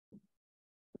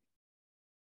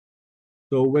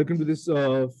So welcome to this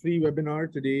free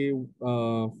webinar today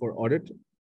for audit.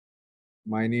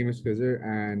 My name is Khizr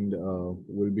and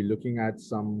we'll be looking at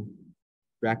some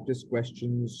practice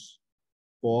questions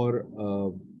for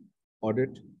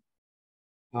audit.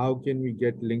 How can we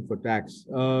get link for tax?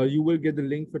 You will get the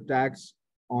link for tax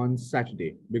on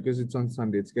Saturday because it's on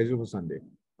Sunday. It's scheduled for Sunday.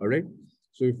 All right.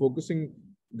 So we're focusing,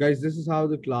 guys, this is how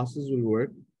the classes will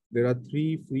work. There are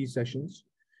 3 free sessions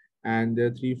and there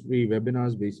are 3 free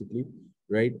webinars basically,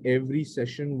 right? Every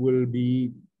session will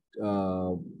be,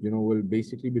 will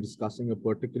basically be discussing a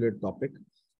particular topic.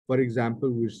 For example,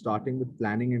 we're starting with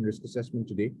planning and risk assessment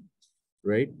today,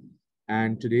 right?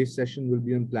 And today's session will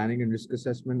be on planning and risk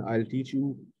assessment. I'll teach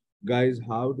you guys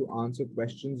how to answer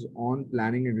questions on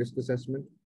planning and risk assessment.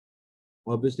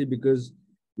 Obviously, because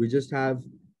we just have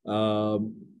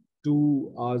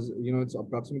 2 hours, it's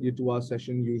approximately a 2-hour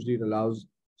session. Usually it allows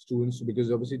students to,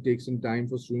 because obviously it takes some time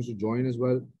for students to join as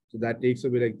well. So that takes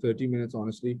away like 30 minutes,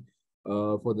 honestly,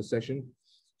 for the session.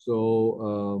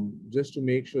 So just to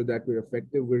make sure that we're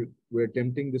effective, we're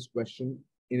attempting this question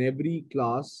in every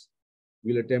class.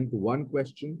 We'll attempt 1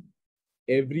 question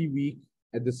every week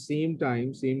at the same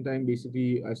time.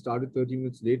 Basically, I started 30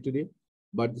 minutes late today,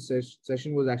 but the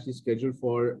session was actually scheduled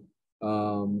for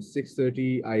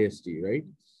 6:30 IST, right?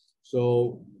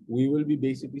 So we will be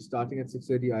basically starting at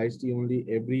 6:30 IST only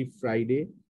every Friday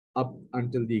up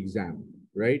until the exam,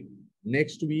 right?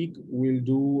 Next week, we'll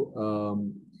do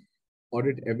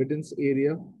audit evidence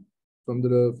area from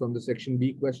the section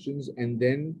B questions, and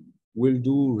then we'll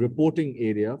do reporting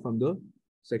area from the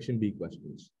section B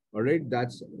questions. All right,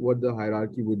 that's what the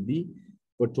hierarchy would be.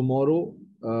 For tomorrow,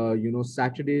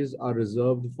 Saturdays are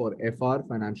reserved for FR,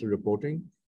 financial reporting.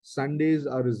 Sundays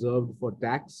are reserved for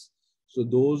tax. So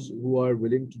those who are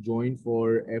willing to join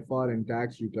for FR and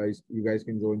tax, you guys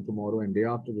can join tomorrow and day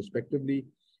after respectively.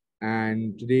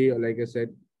 And today, like I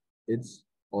said, it's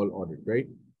all audit, right?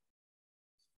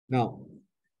 Now,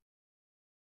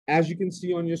 as you can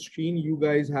see on your screen, you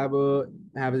guys have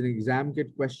an exam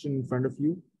kit question in front of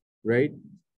you, right?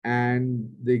 And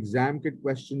the exam kit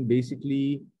question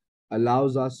basically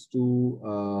allows us to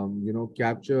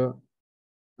capture.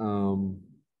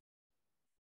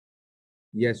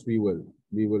 Yes, we will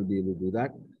be able to do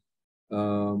that.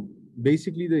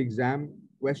 Basically, the exam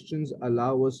questions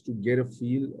allow us to get a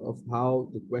feel of how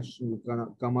the question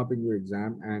will come up in your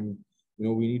exam, and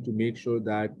we need to make sure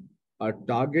that our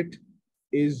target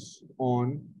is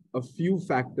on a few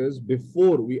factors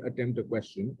before we attempt a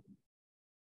question.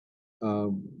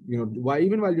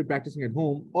 Even while you're practicing at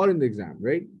home or in the exam,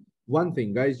 right? One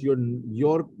thing, guys, your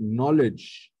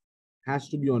knowledge has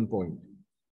to be on point.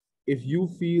 If you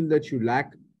feel that you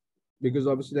lack, because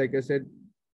obviously, like I said,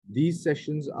 these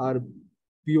sessions are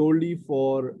purely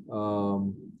for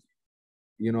how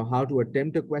to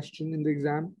attempt a question in the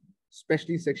exam,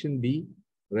 especially section B,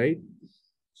 right?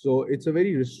 So it's a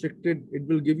very restricted, it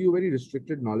will give you very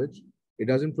restricted knowledge. It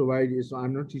doesn't provide you, so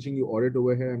I'm not teaching you audit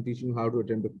over here. I'm teaching you how to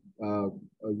attempt how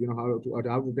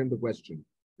to attempt a question,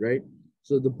 right?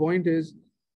 So the point is,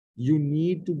 you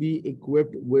need to be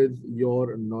equipped with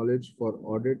your knowledge for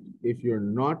audit. If you're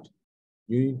not,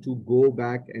 you need to go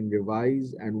back and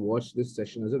revise and watch this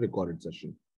session as a recorded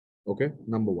session. Okay,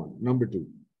 number 1. Number 2,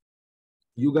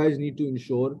 you guys need to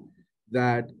ensure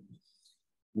that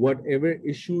whatever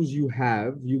issues you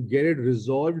have, you get it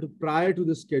resolved prior to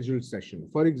the scheduled session.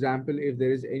 For example, if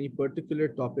there is any particular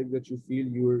topic that you feel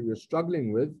you're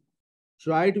struggling with,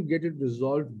 try to get it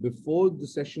resolved before the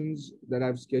sessions that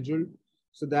I've scheduled,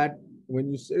 so that when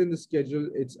you sit in the schedule,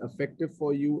 it's effective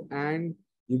for you and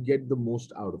you get the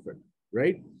most out of it,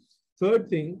 right? Third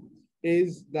thing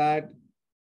is that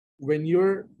when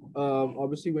you're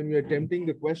obviously when you're attempting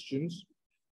the questions,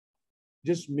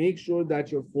 just make sure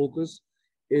that your focus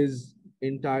is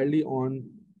entirely on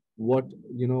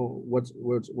what's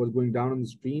going down on the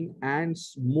screen, and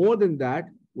more than that,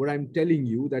 what I'm telling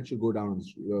you that should go down on the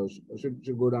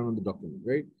should go down on the document,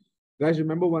 right? Guys,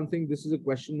 remember one thing: this is a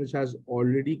question which has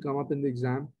already come up in the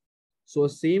exam, so a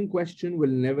same question will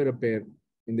never appear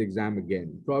in the exam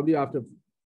again. Probably after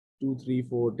 2, 3,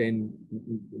 4, 10,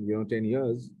 10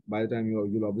 years, by the time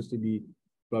you'll obviously be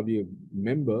probably a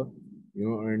member,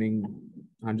 earning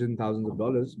hundreds and thousands of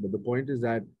dollars. But the point is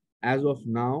that as of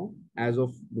now, as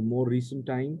of the more recent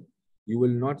time, you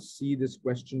will not see this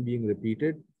question being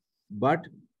repeated, but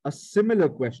a similar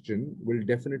question will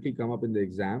definitely come up in the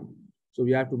exam. So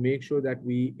we have to make sure that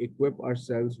we equip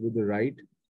ourselves with the right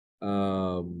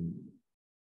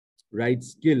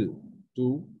skill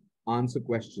to answer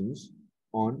questions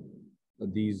on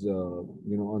these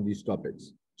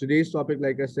topics. Today's topic,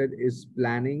 like I said, is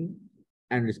planning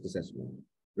and risk assessment.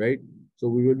 right? So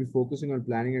we will be focusing on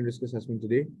planning and risk assessment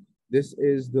today. This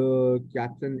is the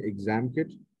Kaplan exam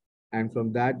kit. And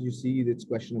from that, you see it's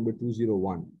question number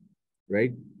 201,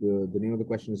 right? The name of the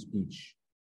question is speech.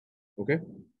 Okay.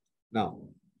 Now,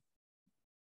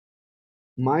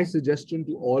 my suggestion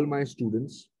to all my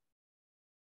students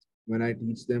when I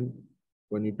teach them,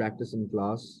 when you practice in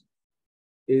class,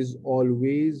 is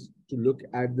always to look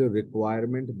at the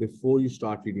requirement before you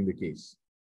start reading the case.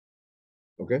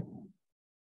 Okay.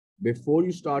 Before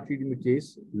you start reading the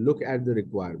case, look at the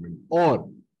requirement. Or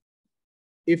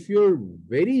if you're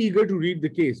very eager to read the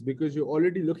case because you're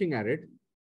already looking at it,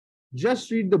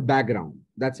 just read the background.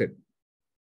 That's it.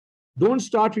 Don't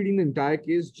start reading the entire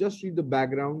case, just read the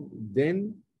background,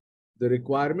 then the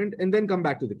requirement, and then come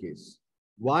back to the case.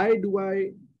 Why do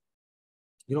I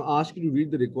ask you to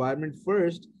read the requirement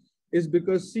first? Is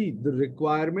because, see, the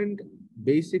requirement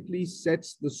basically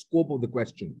sets the scope of the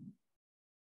question.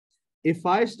 If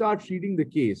I start reading the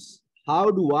case,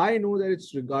 how do I know that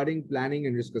it's regarding planning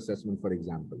and risk assessment, for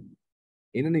example?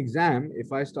 In an exam,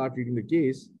 if I start reading the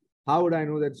case, how would I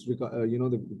know that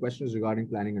the question is regarding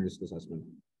planning and risk assessment,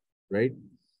 right?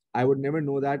 I would never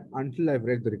know that until I've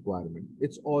read the requirement.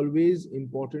 It's always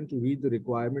important to read the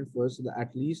requirement first so that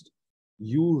at least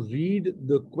you read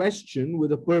the question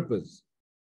with a purpose.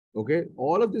 Okay,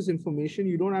 all of this information,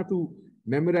 you don't have to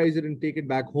memorize it and take it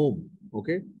back home.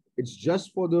 Okay, it's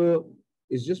just for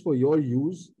your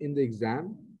use in the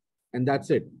exam, and that's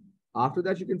it. After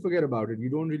that, you can forget about it. You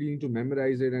don't really need to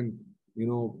memorize it and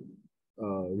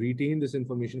retain this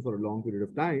information for a long period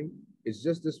of time. It's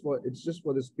just for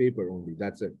this paper only.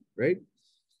 That's it, right?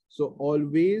 So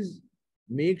always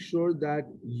make sure that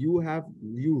you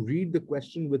read the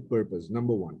question with purpose.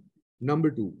 Number one.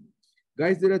 Number two,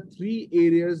 guys, there are three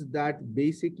areas that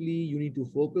basically you need to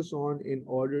focus on in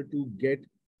order to get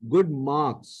good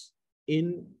marks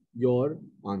in your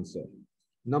answer.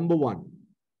 Number one,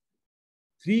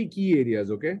 three key areas,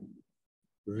 okay?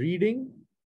 Reading.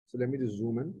 So let me just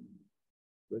zoom in.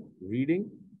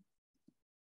 Reading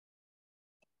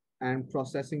and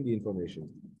processing the information.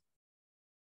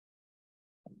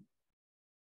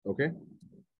 Okay?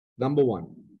 Number one,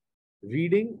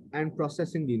 reading and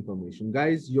processing the information.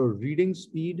 Guys, your reading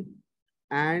speed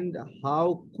and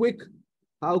how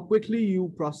quickly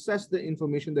you process the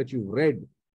information that you've read,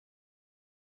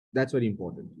 that's very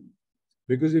important.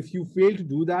 Because if you fail to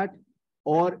do that,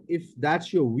 or if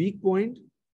that's your weak point,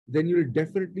 then you'll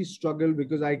definitely struggle.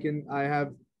 Because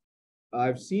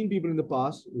I've seen people in the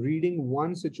past reading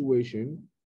one situation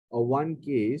or one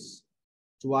case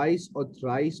twice or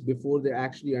thrice before they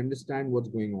actually understand what's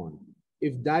going on.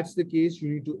 If that's the case, you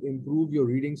need to improve your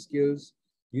reading skills.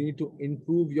 You need to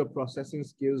improve your processing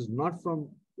skills, not from,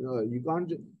 you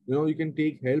can't, you can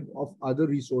take help of other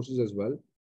resources as well.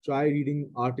 Try reading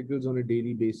articles on a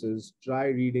daily basis. Try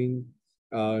reading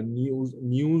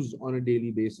news on a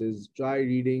daily basis. Try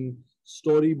reading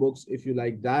storybooks, if you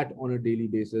like that, on a daily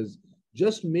basis.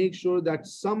 Just make sure that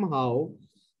somehow,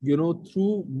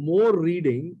 through more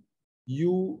reading,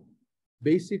 you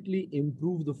basically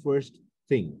improve the first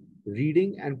thing,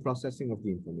 reading and processing of the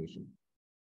information.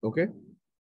 Okay.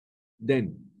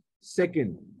 Then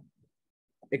second,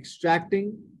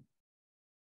 extracting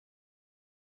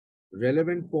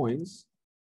relevant points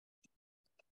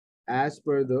as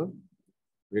per the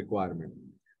requirement.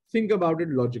 Think about it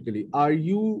logically. Are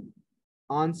you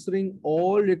answering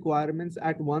all requirements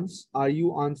at once? Are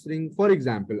you answering, for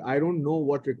example, I don't know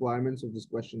what requirements of this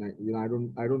question, I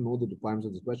don't know the requirements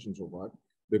of this question so far,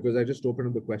 because I just opened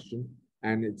up the question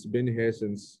and it's been here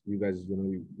since you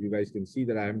guys can see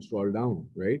that I haven't scrolled down,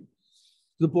 right?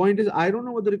 The point is, I don't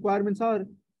know what the requirements are.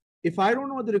 If I don't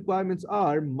know what the requirements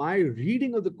are, my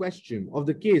reading of the question of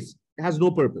the case has no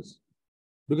purpose,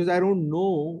 because I don't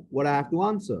know what I have to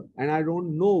answer and I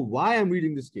don't know why I'm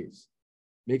reading this case.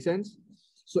 Make sense?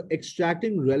 So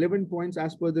extracting relevant points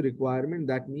as per the requirement,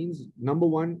 that means number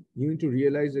one, you need to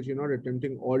realize that you're not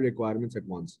attempting all requirements at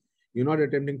once. You're not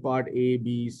attempting part A,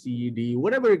 B, C, D,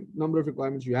 whatever number of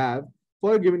requirements you have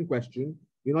for a given question.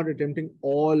 You're not attempting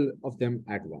all of them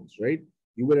at once, right?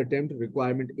 You will attempt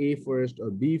requirement A first, or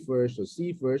B first, or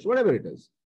C first, whatever it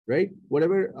is, right?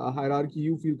 Whatever hierarchy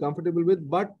you feel comfortable with,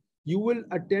 but you will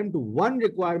attempt one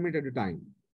requirement at a time.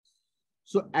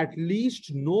 So at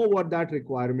least know what that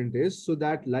requirement is, so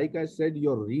that, like I said,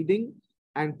 your reading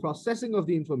and processing of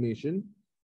the information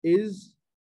is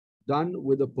done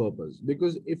with a purpose.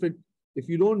 Because if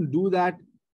you don't do that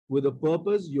with a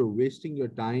purpose, you're wasting your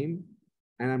time.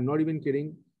 And I'm not even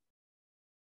kidding.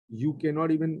 You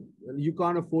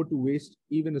can't afford to waste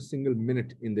even a single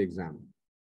minute in the exam.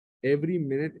 Every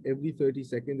minute, every 30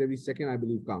 seconds, every second, I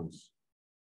believe, counts.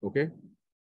 Okay.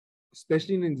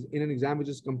 especially in an exam which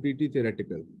is completely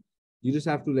theoretical. You just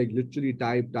have to like literally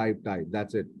type.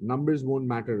 That's it. Numbers won't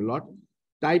matter a lot.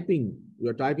 Typing,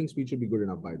 your typing speed should be good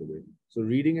enough, by the way. So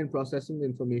reading and processing the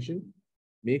information,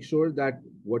 make sure that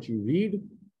what you read,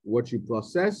 what you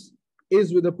process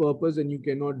is with a purpose, and you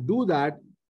cannot do that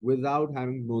without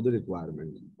having to know the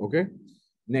requirement. Okay.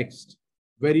 Next,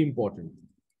 very important.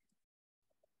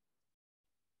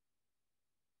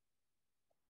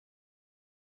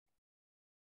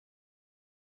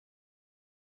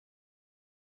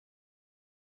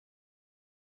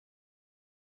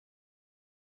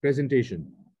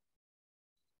 Presentation.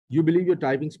 You believe your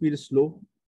typing speed is slow,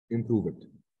 improve it.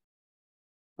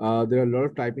 There are a lot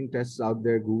of typing tests out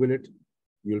there. Google it.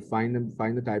 You'll find them.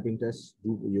 Find the typing tests.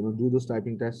 Do those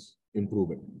typing tests.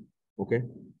 Improve it. Okay.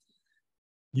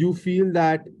 You feel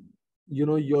that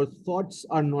your thoughts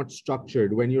are not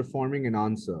structured when you're forming an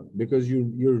answer, because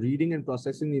you're reading and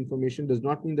processing the information does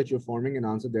not mean that you're forming an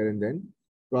answer there and then.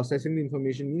 Processing the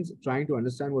information means trying to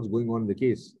understand what's going on in the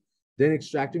case, then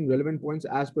extracting relevant points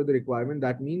as per the requirement.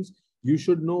 That means you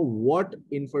should know what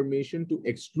information to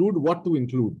exclude, what to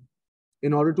include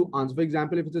in order to answer. For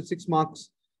example, if it's a 6 marks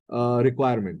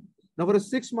requirement, now for a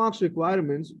 6 marks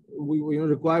requirement,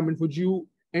 would you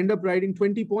end up writing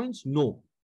 20 points? No,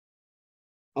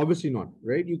 obviously not,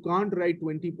 right? You can't write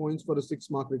 20 points for a 6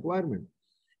 mark requirement.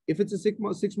 If it's a 6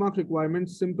 mark requirement,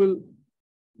 simple,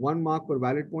 1 mark per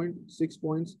valid point, 6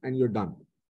 points, and you're done.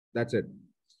 That's it.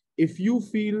 If you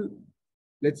feel,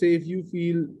 let's say, if you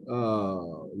feel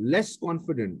less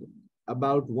confident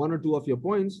about 1 or 2 of your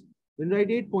points, then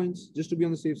write 8 points just to be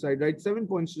on the safe side. Write 7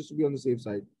 points just to be on the safe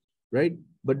side, right?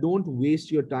 But don't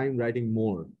waste your time writing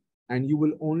more. And you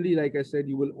will only, like I said,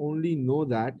 you will only know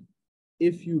that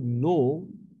if you know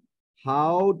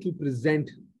how to present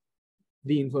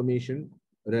the information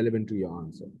relevant to your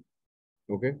answer.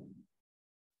 Okay.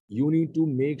 You need to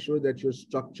make sure that your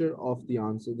structure of the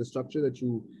answer, the structure that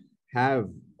you have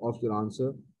of your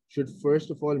answer, should first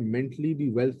of all mentally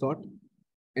be well thought,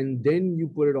 and then you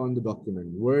put it on the document,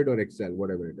 Word or Excel,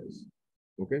 whatever it is.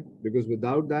 Okay. Because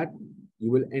without that, you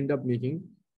will end up making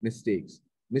mistakes.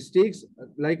 Mistakes,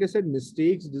 like I said,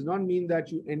 mistakes does not mean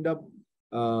that you end up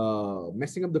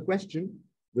messing up the question,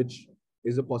 which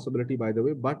is a possibility, by the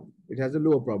way, but it has a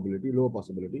lower probability, lower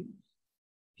possibility.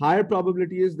 Higher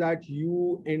probability is that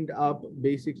you end up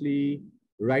basically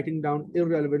writing down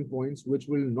irrelevant points, which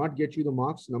will not get you the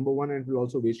marks, number one, and will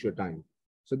also waste your time.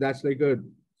 So that's like a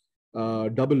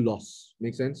double loss.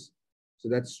 Make sense? So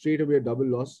that's straight away a double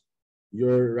loss.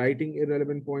 You're writing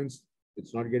irrelevant points.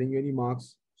 It's not getting you any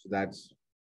marks. So that's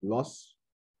loss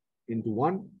into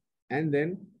one. And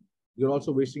then you're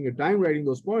also wasting your time writing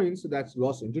those points. So that's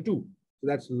loss into two. So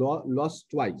that's loss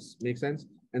twice. Make sense?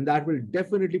 And that will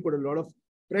definitely put a lot of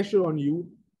pressure on you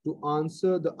to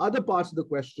answer the other parts of the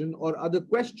question or other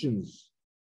questions,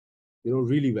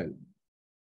 really well.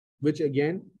 Which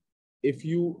again,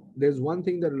 there's one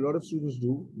thing that a lot of students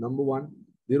do. Number one,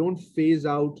 they don't phase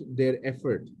out their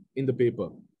effort in the paper.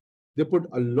 They put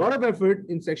a lot of effort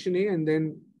in section A, and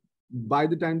then by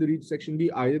the time they reach section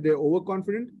B, either they're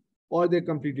overconfident or they're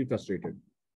completely frustrated.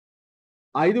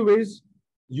 Either ways,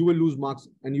 you will lose marks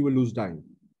and you will lose time.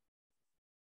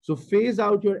 So phase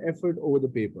out your effort over the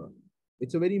paper.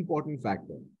 It's a very important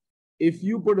factor. If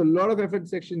you put a lot of effort in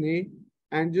section A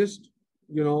and just,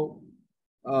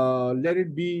 let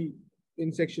it be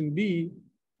in section B,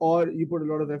 or you put a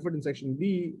lot of effort in section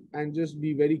B and just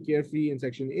be very carefree in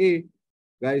section A,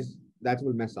 guys, that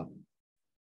will mess up.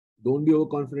 Don't be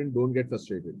overconfident. Don't get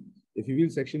frustrated. If you feel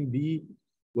section B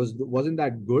wasn't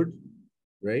that good,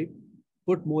 right?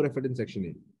 Put more effort in section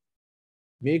A.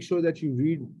 Make sure that you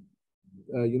read,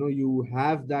 you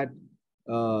have that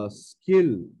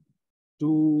skill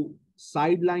to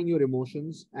sideline your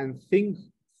emotions and think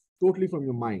totally from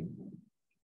your mind,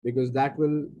 because that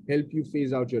will help you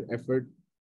phase out your effort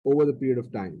over the period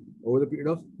of time, over the period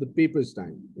of the paper's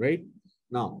time, right?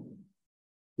 Now,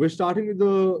 we're starting with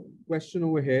the question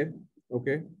over here,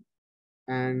 okay?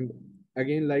 And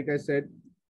again, like I said,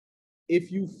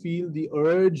 if you feel the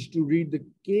urge to read the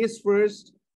case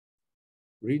first,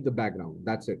 read the background,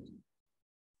 that's it.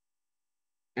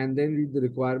 And then read the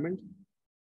requirement,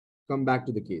 come back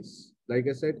to the case. Like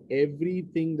I said,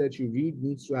 everything that you read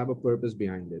needs to have a purpose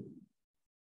behind it.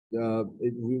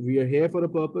 We are here for a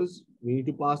purpose. We need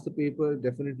to pass the paper.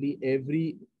 Definitely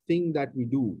everything that we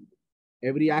do,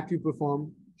 every act we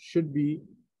perform should be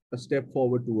a step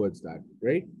forward towards that,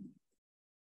 right?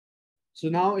 So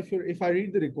now if I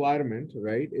read the requirement,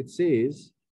 right, it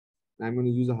says, I'm going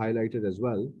to use a highlighter as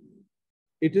well.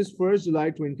 It is 1st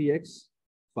July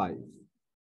 20x5.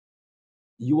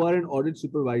 You are an audit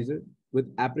supervisor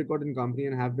with Apricot and Company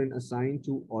and have been assigned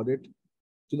to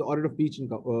the audit of Peach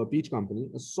Company,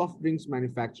 a soft drinks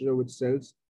manufacturer which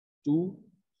sells to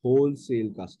wholesale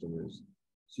customers.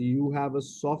 So you have a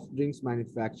soft drinks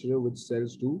manufacturer which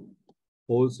sells to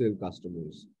wholesale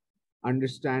customers.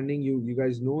 Understanding, you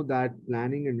guys know that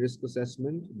planning and risk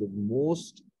assessment, the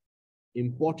most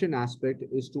important aspect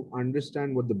is to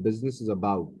understand what the business is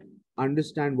about,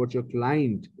 understand what your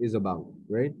client is about,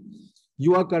 right?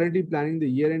 You are currently planning the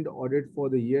year-end audit for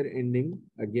the year ending.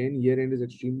 Again, year-end is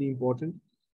extremely important.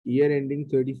 Year ending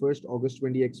 31st August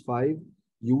 20x5.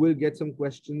 You will get some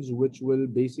questions which will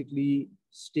basically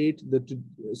state the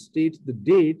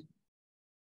date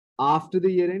after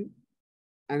the year end.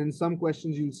 And in some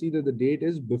questions, you'll see that the date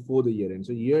is before the year end.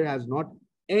 So year has not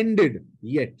ended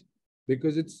yet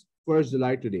because it's 1st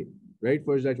July today, right?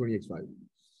 1st July 20x5.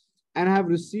 And have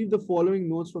received the following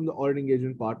notes from the audit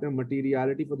engagement partner.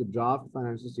 Materiality for the draft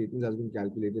financial statements has been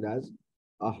calculated as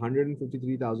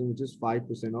 153,000, which is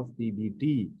 5% of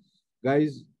PBT.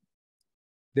 Guys,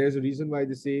 there's a reason why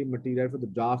they say material for the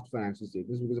draft financial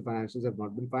statements, because the financials have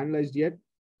not been finalized yet,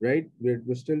 right?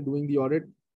 We're still doing the audit.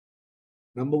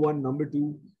 Number one. Number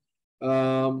two,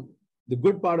 the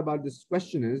good part about this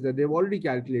question is that they've already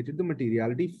calculated the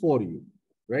materiality for you,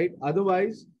 right?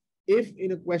 Otherwise, if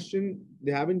in a question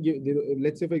they haven't given,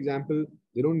 let's say for example,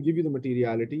 they don't give you the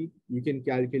materiality, you can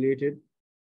calculate it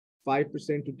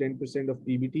 5% to 10% of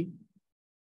PBT,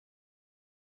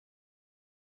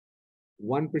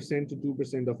 1% to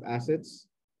 2% of assets,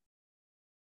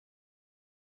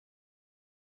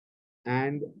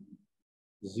 and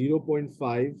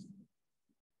 0.5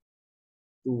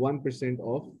 to 1%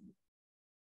 of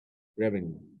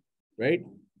revenue, right?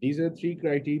 These are three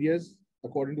criteria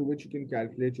according to which you can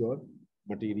calculate your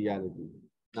materiality.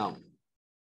 Now,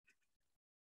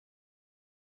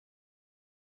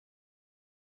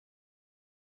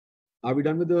 are we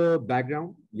done with the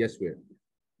background? Yes,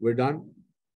 we're done.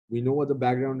 We know what the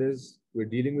background is. We're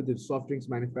dealing with the soft drinks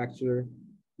manufacturer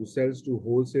who sells to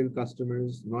wholesale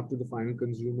customers, not to the final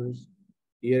consumers.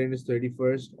 Year end is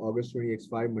 31st August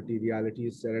 20x5. Materiality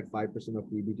is set at 5% of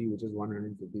PBT, which is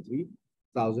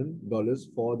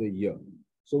 $153,000 for the year.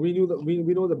 So we knew that we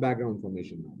know the background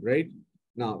information now, right?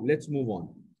 Now let's move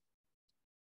on.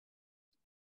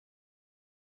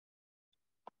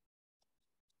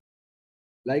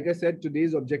 Like I said,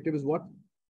 today's objective is what?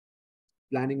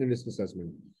 Planning and risk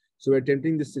assessment. So we're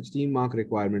attempting this 16-mark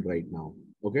requirement right now.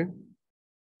 Okay.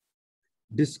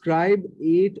 Describe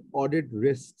 8 audit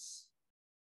risks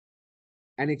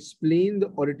and explain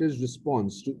the auditor's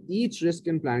response to each risk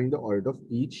in planning the audit of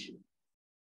Peach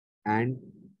and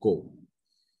Co.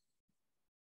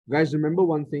 Guys, remember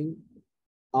one thing.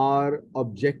 Our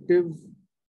objective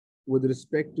with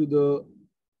respect to the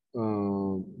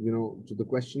to the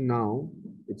question now,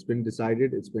 it's been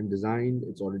decided, it's been designed,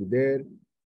 it's already there.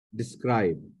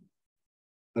 Describe.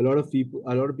 A lot of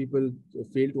people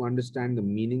fail to understand the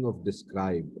meaning of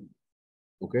describe.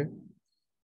 Okay.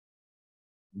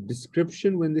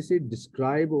 Description, when they say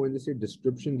describe or when they say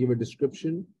description, give a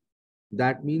description,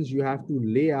 that means you have to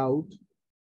lay out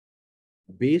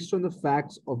based on the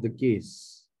facts of the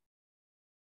case,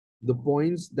 the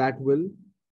points that will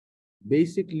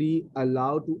basically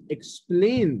allow to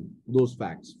explain those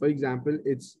facts. For example,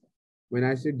 it's when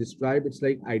I say describe, it's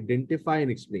like identify and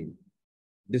explain.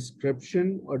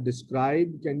 Description or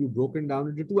describe can be broken down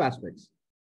into 2 aspects: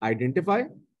 identify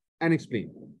and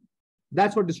explain.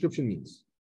 That's what description means.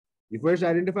 You first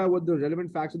identify what the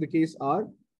relevant facts of the case are,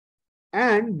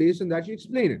 and based on that, you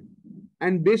explain it.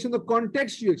 And based on the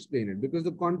context, you explain it, because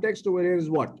the context over here is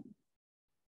what?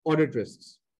 Audit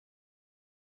risks.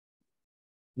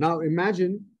 Now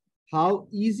imagine how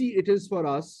easy it is for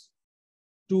us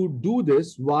to do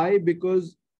this. Why?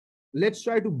 Because let's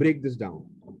try to break this down.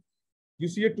 You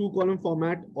see a 2-column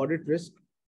format: audit risk,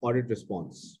 audit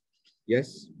response.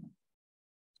 Yes.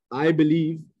 I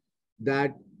believe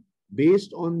that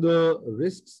based on the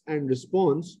risks and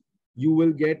response, you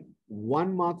will get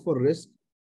 1 mark for risk,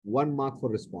 1 mark for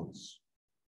response.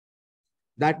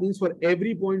 That means for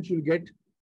every point, you'll get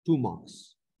 2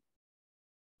 marks.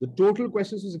 The total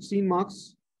questions are 16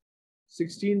 marks.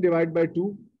 16 divided by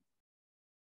 2,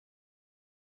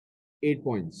 8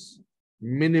 points.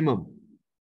 Minimum.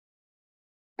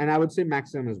 And I would say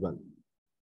maximum as well.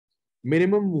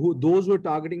 Minimum, those who are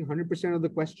targeting 100% of the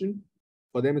question,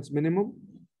 for them it's minimum.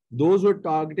 Those who are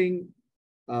targeting,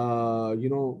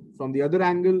 from the other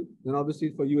angle, then obviously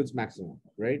for you it's maximum,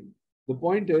 right? The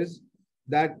point is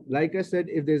that, like I said,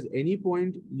 if there's any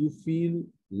point you feel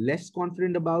less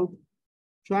confident about,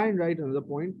 try and write another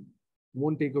point.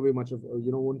 Won't take away much of,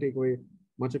 won't take away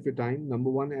much of your time, number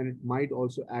one, and it might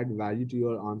also add value to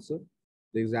your answer.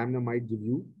 The examiner might give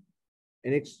you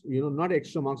not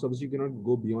extra marks. Obviously, you cannot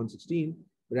go beyond 16,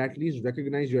 but at least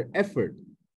recognize your effort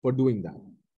for doing that.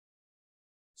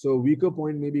 So a weaker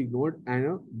point may be ignored and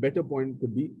a better point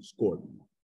could be scored.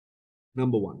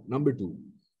 Number one. Number two.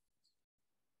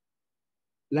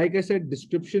 Like I said,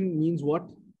 description means what?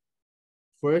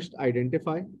 First,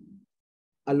 identify.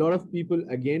 A lot of people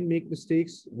again make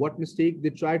mistakes. What mistake? They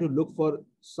try to look for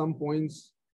some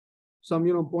points,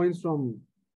 points from,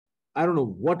 I don't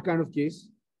know what kind of case.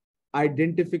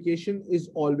 Identification is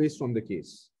always from the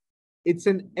case. It's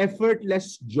an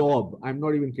effortless job. I'm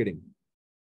not even kidding.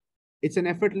 It's an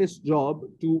effortless job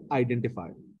to identify.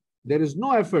 There is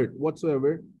no effort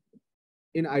whatsoever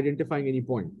in identifying any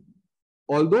point.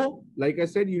 Although, like I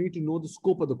said, you need to know the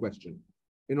scope of the question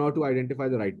in order to identify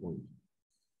the right point.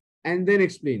 And then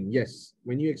explain. Yes,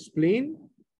 when you explain,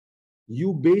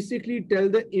 you basically tell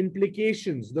the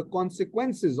implications, the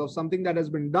consequences of something that has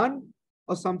been done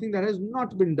or something that has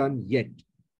not been done yet.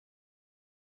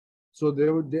 So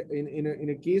there would, in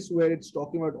a case where it's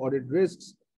talking about audit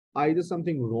risks, either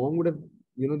something wrong would have,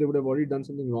 they would have already done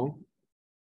something wrong,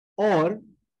 or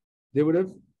they would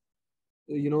have,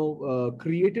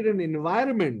 created an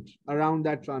environment around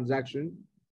that transaction,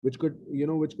 which could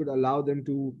allow them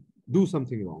to do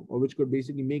something wrong, or which could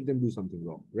basically make them do something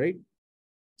wrong, right?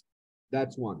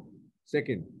 That's one.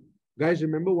 Second, guys,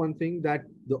 remember one thing, that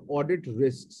the audit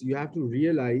risks, you have to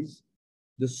realize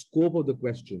the scope of the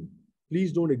question.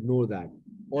 Please don't ignore that.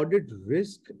 Audit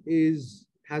risk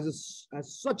has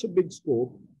such a big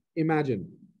scope. Imagine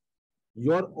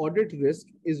your audit risk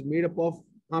is made up of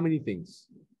how many things?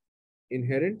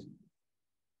 Inherent.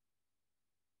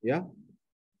 Yeah. So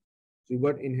you've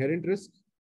got inherent risk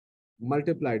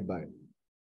multiplied by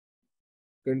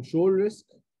control risk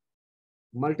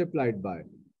multiplied by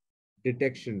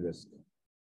detection risk.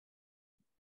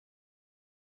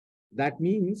 That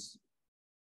means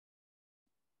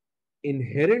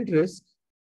inherent risk,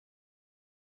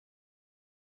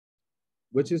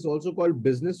 which is also called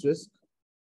business risk.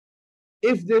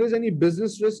 If there is any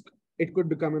business risk, it could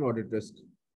become an audit risk.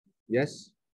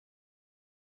 Yes.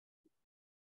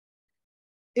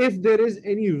 If there is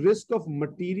any risk of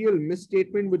material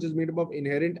misstatement, which is made up of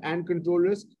inherent and control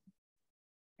risk,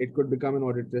 it could become an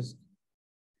audit risk.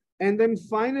 And then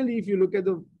finally, if you look at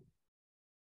the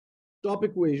top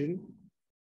equation,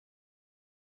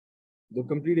 the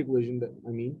complete equation,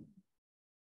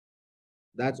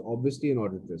 that's obviously an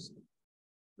audit risk,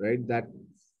 right? That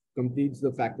completes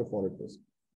the fact of audit risk.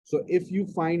 So if you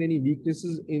find any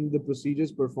weaknesses in the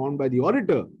procedures performed by the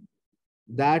auditor,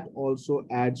 that also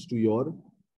adds to your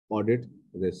audit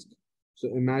risk. So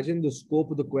imagine the scope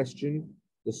of the question.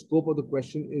 The scope of the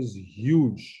question is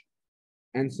huge.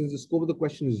 And since the scope of the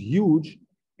question is huge,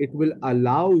 it will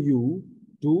allow you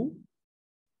to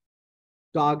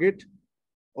target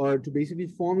or to basically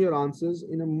form your answers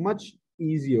in a much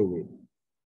easier way.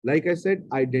 Like I said,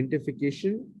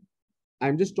 identification.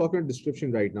 I'm just talking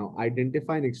description right now.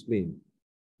 Identify and explain.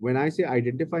 When I say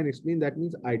identify and explain, that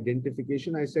means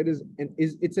identification, I said,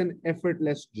 it's an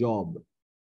effortless job.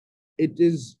 It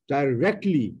is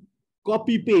directly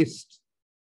copy paste,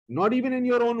 not even in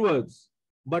your own words,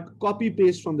 but copy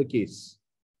paste from the case.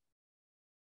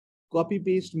 Copy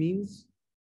paste means,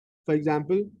 for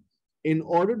example, in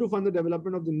order to fund the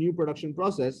development of the new production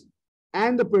process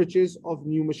and the purchase of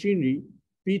new machinery,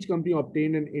 Peach Company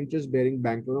obtained an interest-bearing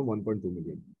bank loan of 1.2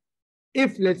 million.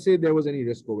 If, let's say, there was any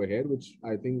risk over here, which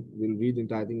I think we'll read the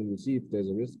entire thing and we'll see if there's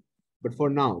a risk. But for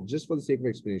now, just for the sake of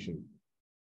explanation,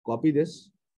 copy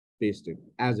this, paste it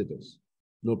as it is.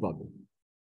 No problem.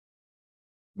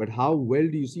 But how well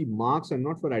do you see? Marks are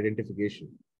not for identification.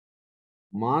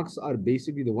 Marks are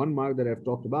basically the one mark that I've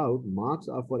talked about. Marks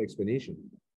are for explanation.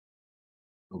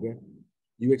 Okay.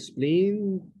 You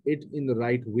explain it in the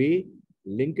right way,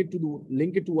 link it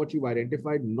to what you've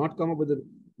identified, not come up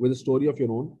with a story of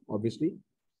your own, obviously.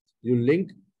 You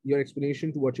link your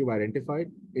explanation to what you've identified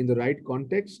in the right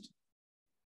context,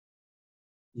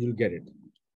 you'll get it.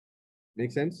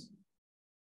 Make sense?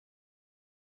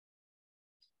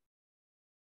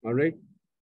 All right.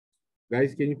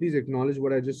 Guys, can you please acknowledge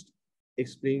what I just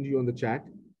explained to you on the chat?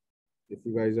 If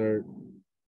you guys are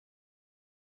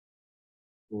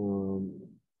can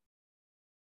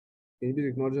you please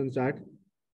acknowledge on the chat?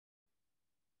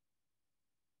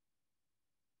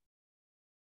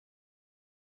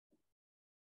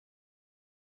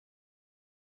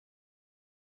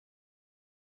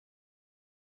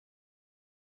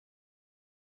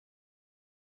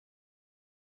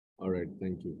 All right,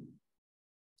 thank you.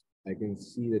 I can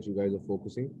see that you guys are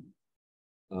focusing.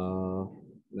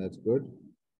 That's good.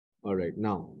 All right.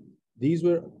 Now, these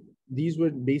were these were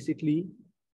basically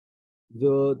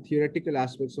the theoretical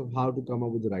aspects of how to come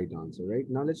up with the right answer, right?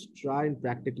 Now let's try and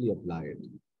practically apply it.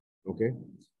 Okay.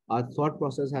 Our thought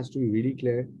process has to be really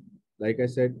clear. Like I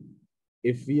said,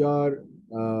 if we are,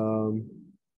 um,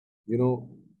 you know,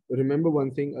 remember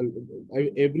one thing,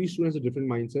 every student has a different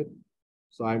mindset.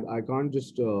 So I can't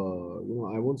just, I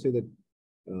won't say that,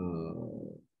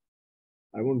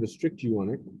 I won't restrict you on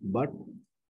it, but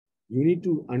you need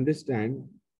to understand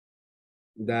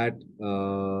that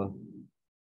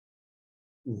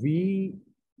we,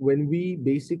 when we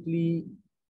basically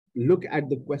look at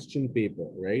the question paper,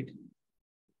 right?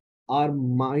 Our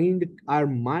mind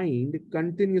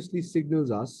continuously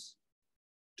signals us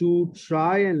to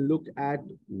try and look at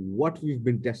what we've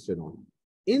been tested on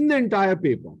in the entire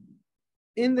paper.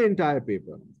 In the entire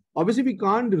paper. Obviously, we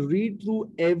can't read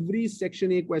through every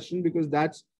section A question because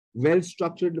that's well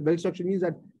structured. Well structured means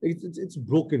that it's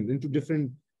broken into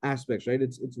different aspects, right?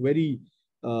 It's very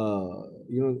the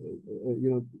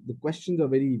questions are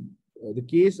very the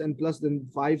case, and plus then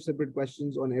 5 separate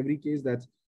questions on every case. That's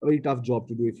a very tough job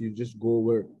to do if you just go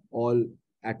over all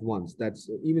at once. That's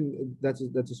a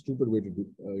stupid way to do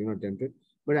attempt it.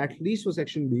 But at least for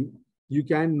section B, you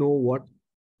can know what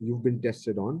you've been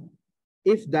tested on.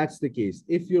 If that's the case,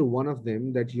 if you're one of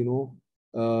them that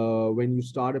when you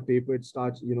start a paper, it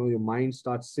starts, your mind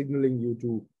starts signaling you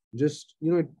to just,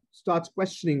 it starts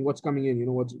questioning what's coming in,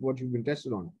 what you've been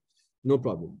tested on. No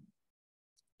problem.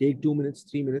 Take 2 minutes,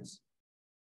 3 minutes,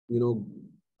 you know,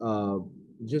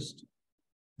 just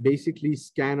basically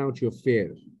scan out your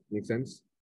fear. Make sense?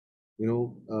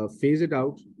 Phase it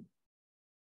out,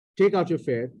 take out your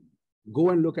fear, go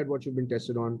and look at what you've been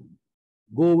tested on,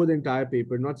 go over the entire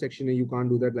paper, not section A. You can't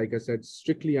do that. Like I said,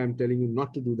 strictly, I'm telling you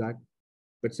not to do that.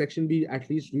 But section B, at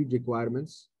least read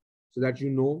requirements so that you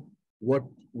know what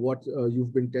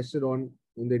you've been tested on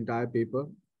in the entire paper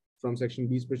from section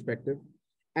B's perspective.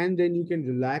 And then you can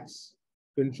relax,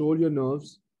 control your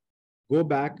nerves, go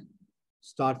back,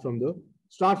 start from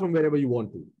wherever you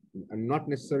want to. And not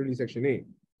necessarily section A,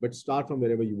 but start from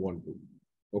wherever you want to.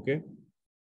 Okay.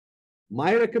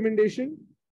 My recommendation,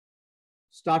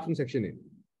 start from section A,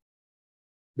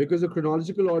 because the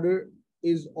chronological order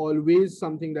is always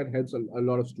something that helps a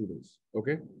lot of students.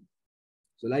 Okay.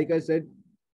 So like I said,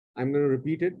 I'm going to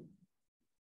repeat it.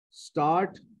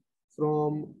 Start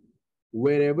from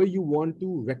wherever you want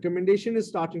to. Recommendation is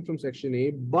starting from section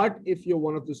A. But if you're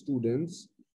one of the students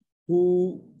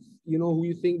who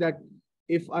you think that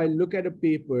if I look at a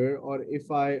paper, or if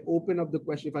I open up the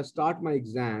question, if I start my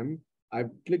exam, I've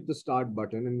clicked the start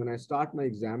button, and when I start my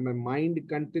exam, my mind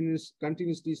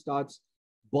continuously starts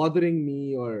bothering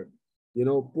me, or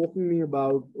poking me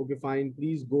about, okay, fine,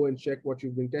 please go and check what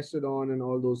you've been tested on, and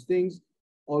all those things,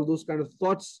 all those kind of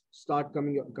thoughts start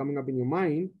coming up in your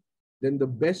mind, then the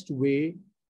best way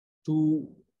to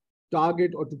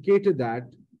target or to cater that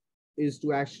is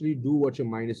to actually do what your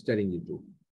mind is telling you to.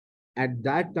 At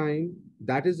that time,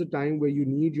 that is the time where you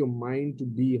need your mind to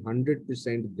be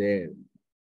 100% there.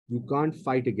 You can't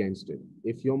fight against it.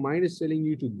 If your mind is telling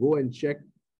you to go and check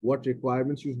what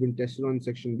requirements you've been tested on in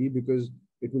section B, because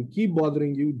it will keep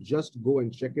bothering you, just go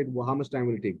and check it. Well, how much time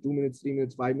will it take? 2 minutes, 3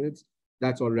 minutes, 5 minutes?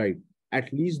 That's all right.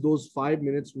 At least those 5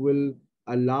 minutes will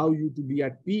allow you to be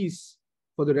at peace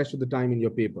for the rest of the time in your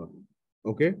paper.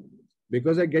 Okay?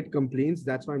 Because I get complaints,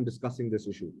 that's why I'm discussing this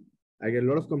issue. I get a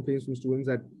lot of complaints from students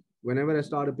that whenever I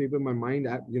start a paper, my mind,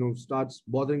 starts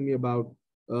bothering me about,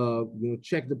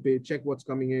 check the page, check what's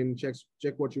coming in, check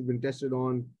what you've been tested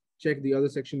on, check the other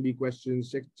section B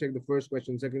questions, check the first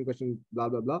question, second question, blah,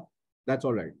 blah, blah. That's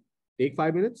all right. Take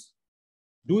 5 minutes.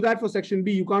 Do that for section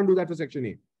B. You can't do that for section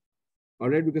A. All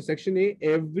right, because section A,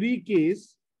 every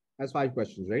case has 5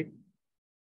 questions, right?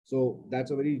 So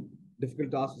that's a very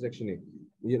difficult task for section A.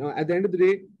 At the end of the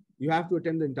day, you have to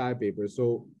attempt the entire paper.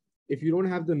 So if you don't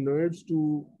have the nerves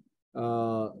to,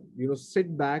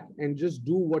 sit back and just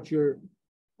do what you're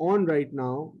on right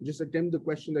now, just attempt the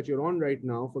question that you're on right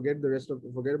now, forget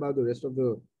about the rest of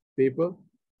the paper.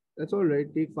 That's all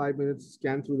right. Take 5 minutes,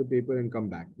 scan through the paper and come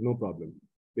back. No problem.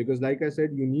 Because like I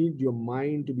said, you need your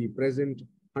mind to be present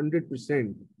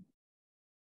 100%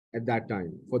 at that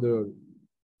time for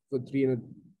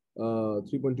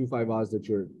 3.25 hours that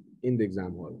you're in the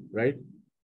exam hall, right?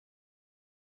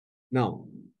 Now,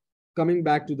 coming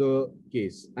back to the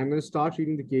case, I'm going to start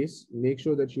reading the case. Make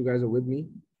sure that you guys are with me.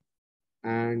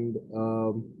 And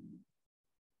I'm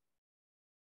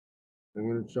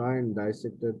going to try and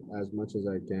dissect it as much as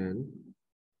I can.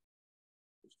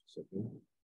 Just a second.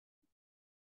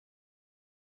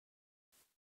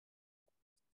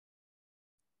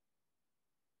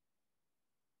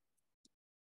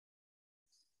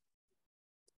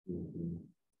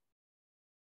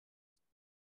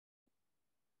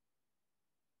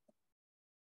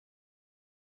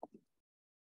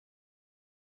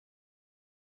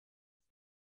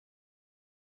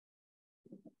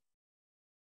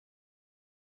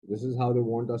 This is how they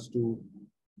want us to,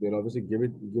 they'll obviously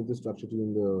give the structure to you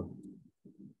in the,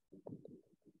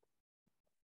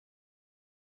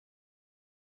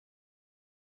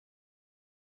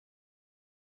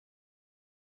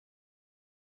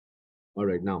 all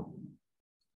right, now,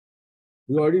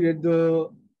 we already read the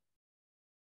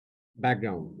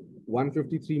background.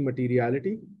 153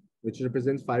 materiality, which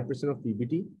represents 5% of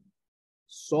PBT.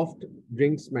 Soft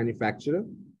drinks manufacturer,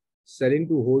 selling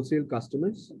to wholesale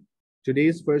customers. Today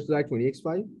is 1st July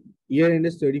 20x5. Year end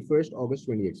is 31st August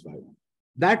 20x5.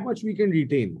 That much we can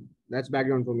retain. That's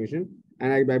background information.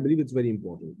 And I believe it's very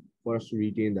important for us to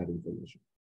retain that information.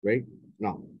 Right?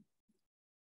 Now,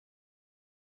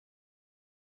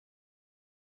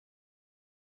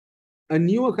 a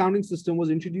new accounting system was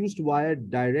introduced via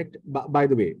direct. By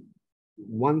the way,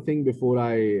 one thing before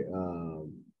I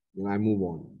move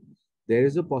on, there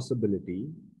is a possibility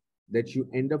that you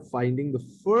end up finding the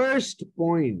first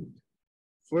point,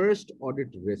 first audit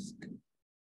risk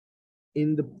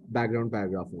in the background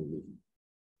paragraph only.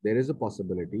 There is a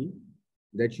possibility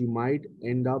that you might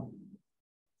end up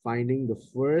finding the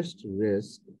first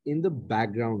risk in the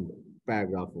background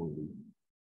paragraph only.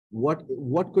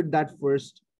 What could that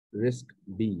first risk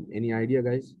be? Any idea,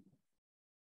 guys?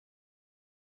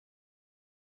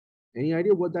 Any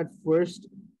idea what that first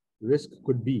risk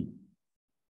could be?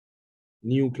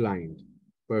 New client.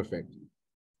 Perfect.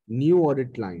 New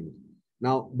audit client.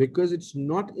 Now, because it's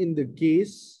not in the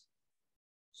case,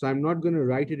 so I'm not going to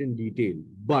write it in detail,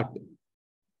 but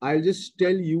I'll just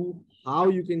tell you how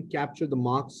you can capture the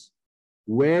marks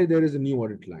where there is a new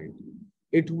audit client.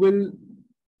 It will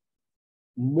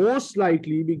most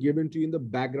likely be given to you in the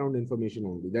background information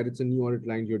only, that it's a new audit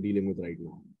client you're dealing with right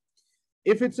now.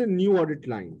 If it's a new audit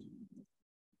client,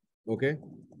 okay,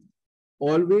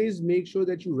 always make sure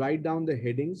that you write down the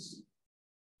headings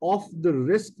of the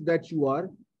risk that you are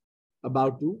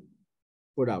about to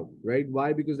put out, right?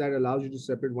 Why? Because that allows you to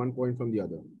separate one point from the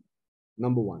other.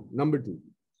 Number one. Number two,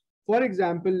 for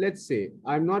example, let's say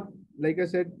I'm not, like I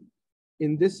said,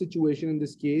 in this situation, in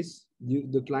this case,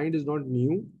 the client is not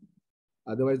new.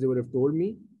 Otherwise, they would have told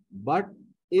me. But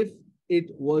if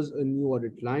it was a new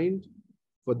audit client,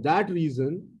 for that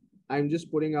reason, I'm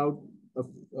just putting out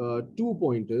 2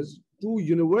 pointers, 2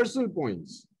 universal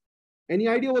points. Any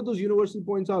idea what those universal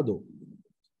points are, though?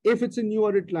 If it's a new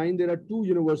audit client, there are 2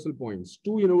 universal points,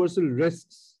 2 universal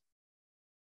risks.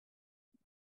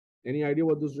 Any idea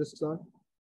what those risks are?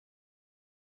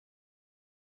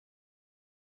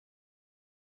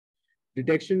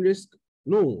 Detection risk?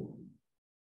 No.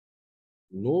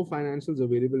 No financials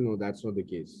available? No, that's not the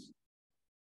case.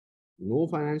 No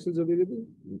financials available?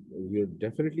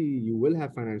 You will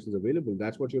have financials available.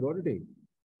 That's what you're auditing.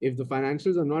 If the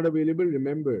financials are not available,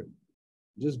 remember,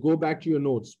 just go back to your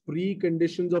notes.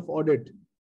 Preconditions of audit.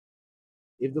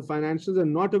 If the financials are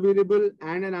not available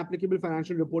and an applicable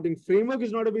financial reporting framework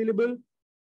is not available,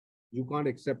 you can't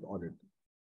accept audit.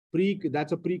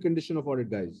 That's a precondition of audit,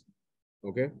 guys.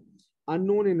 Okay.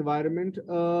 Unknown environment.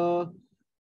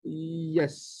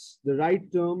 Yes, the right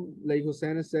term, like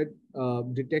Hussain has said,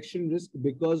 detection risk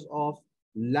because of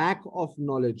lack of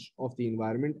knowledge of the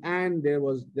environment. And there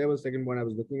was second one I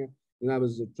was looking at, I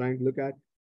was trying to look at.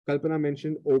 Kalpana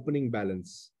mentioned opening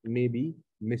balance may be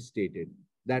misstated.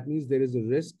 That means there is a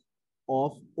risk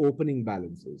of opening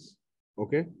balances.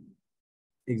 Okay,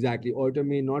 exactly. Auditor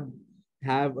may not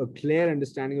have a clear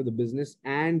understanding of the business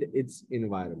and its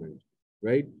environment,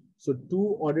 right? So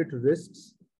 2 audit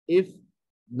risks. If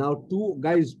now 2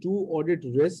 audit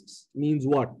risks means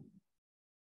what?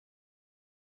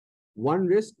 1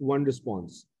 risk, 1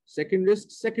 response. Second risk,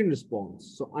 second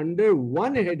response. So under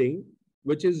one heading,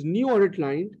 which is new audit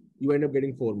client, you end up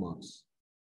getting 4 marks,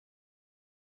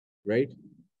 right?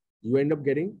 You end up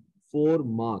getting 4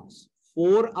 marks.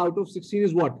 4 out of 16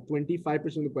 is what? 25%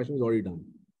 of the question is already done.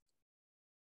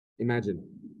 Imagine.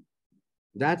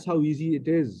 That's how easy it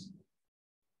is.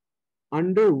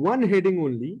 Under one heading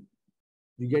only,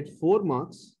 you get 4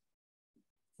 marks.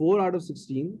 4 out of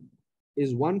 16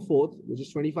 is 1/4, which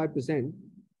is 25%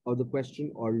 of the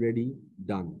question already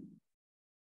done.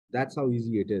 That's how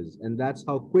easy it is. And that's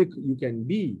how quick you can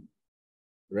be,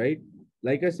 right?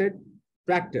 Like I said,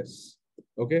 practice.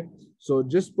 Okay. So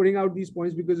just putting out these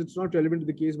points because it's not relevant to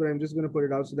the case, but I'm just going to put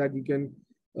it out so that you can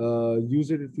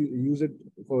use it if you use it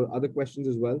for other questions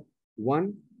as well.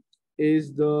 One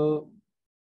is the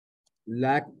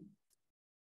lack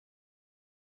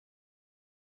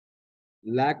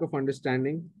of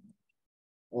understanding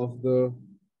of the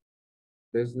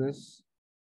business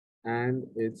and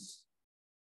its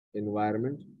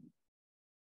environment,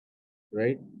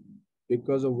 right?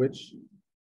 Because of which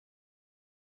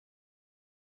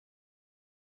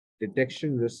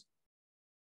detection risk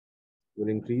will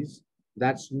increase.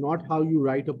 That's not how you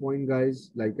write a point,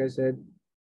 guys. Like I said,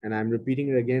 and I'm repeating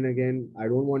it again. I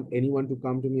don't want anyone to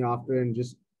come to me after and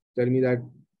just tell me that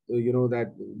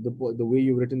that the way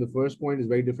you've written the first point is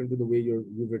very different to the way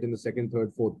you've written the second,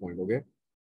 third, fourth point. Okay,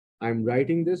 I'm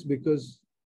writing this because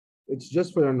it's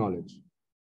just for your knowledge.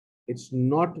 It's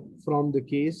not from the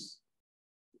case.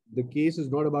 The case is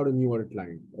not about a new audit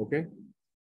client. Okay,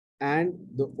 and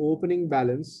the opening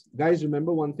balance, guys.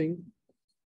 Remember one thing.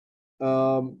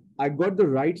 I got the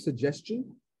right suggestion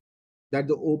that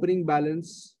the opening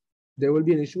balance, there will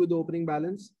be an issue with the opening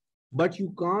balance, but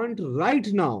you can't right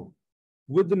now,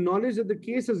 with the knowledge that the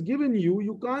case has given you,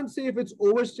 you can't say if it's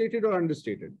overstated or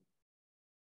understated.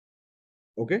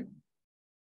 Okay?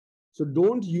 So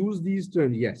don't use these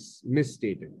terms. Yes,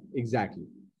 misstated. Exactly.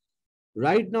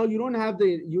 Right now, you don't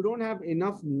have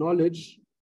enough knowledge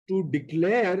to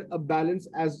declare a balance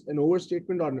as an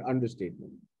overstatement or an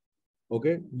understatement.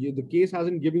 Okay? The case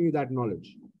hasn't given you that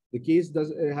knowledge. The case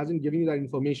hasn't given you that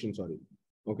information, sorry.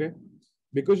 Okay?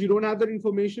 Because you don't have that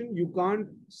information, you can't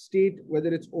state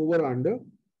whether it's over or under.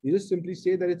 You just simply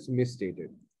say that it's misstated.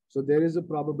 So there is a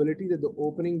probability that the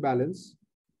opening balance,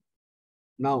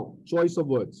 now, choice of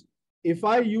words. If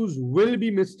I use will be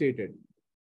misstated,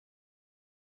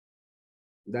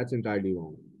 that's entirely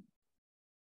wrong.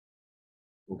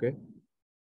 Okay?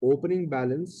 Opening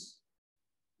balance,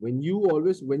 when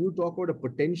you talk about a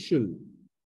potential,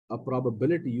 a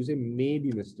probability, you say may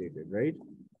be misstated, right?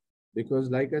 Because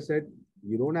like I said,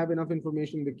 you don't have enough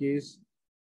information in the case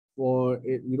for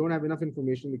it, you don't have enough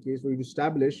information in the case for you to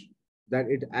establish that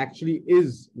it actually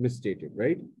is misstated,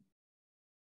 right?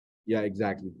 Yeah,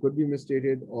 exactly. Could be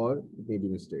misstated or it may be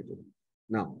misstated.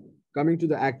 Now, coming to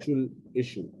the actual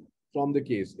issue from the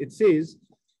case, it says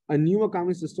a new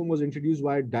accounting system was introduced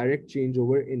via direct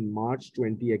changeover in March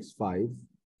 20X5.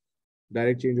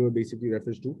 Direct changeover basically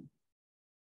refers to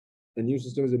a new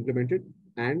system is implemented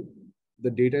and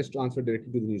the data is transferred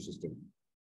directly to the new system.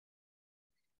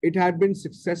 It had been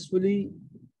successfully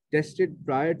tested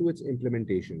prior to its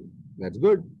implementation. That's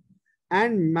good.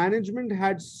 And management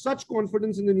had such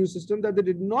confidence in the new system that they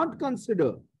did not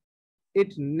consider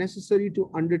it necessary to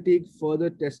undertake further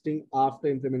testing after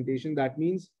implementation. That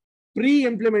means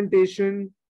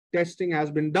pre-implementation testing has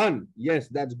been done. Yes,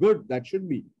 that's good. That should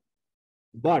be.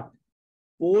 But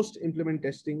post-implement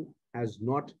testing has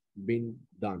not been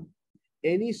done.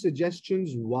 Any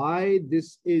suggestions why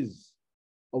this is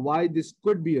or why this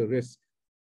could be a risk?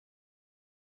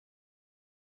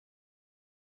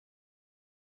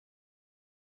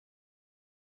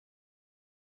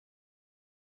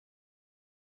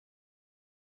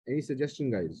 Any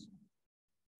suggestion, guys?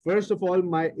 First of all,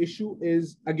 my issue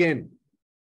is, again,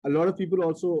 a lot of people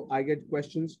also, I get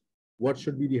questions, what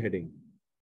should be the heading?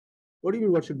 What do you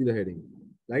mean, what should be the heading?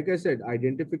 Like I said,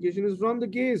 identification is from the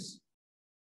case.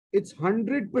 It's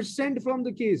 100% from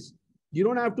the case. You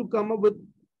don't have to come up with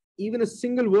even a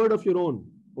single word of your own,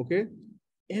 okay?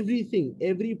 Everything,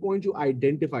 every point you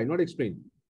identify, not explain,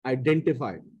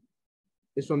 identify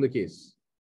is from the case,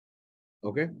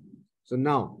 okay? So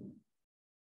now,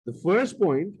 the first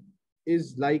point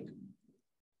is like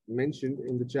mentioned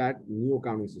in the chat, new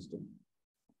accounting system.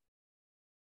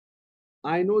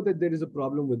 I know that there is a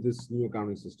problem with this new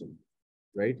accounting system,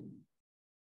 right?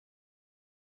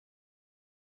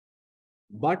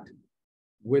 But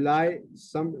will a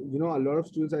lot of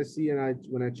students I see and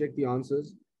when I check the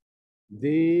answers,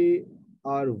 they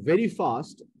are very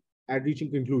fast at reaching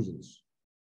conclusions.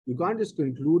 You can't just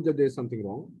conclude that there's something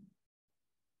wrong.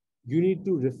 You need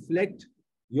to reflect.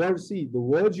 You have to see the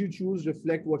words you choose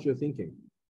reflect what you're thinking.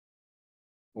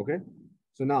 Okay?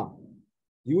 So now,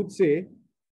 you would say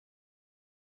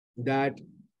that,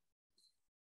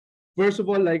 first of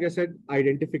all, like I said,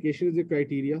 identification is the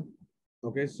criteria.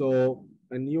 Okay, so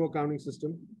a new accounting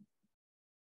system,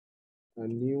 a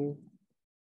new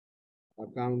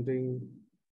accounting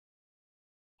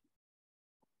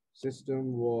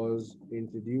system was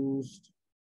introduced.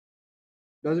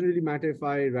 Doesn't really matter if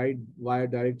I write via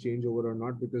direct changeover or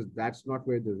not, because that's not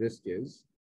where the risk is,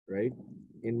 right?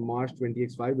 In March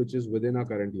 20X5, which is within our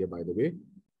current year, by the way,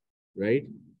 right?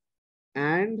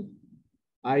 And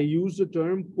I use the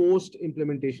term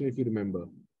post-implementation, if you remember.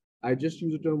 I just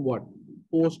use the term what?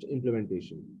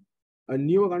 Post-implementation. A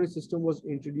new accounting system was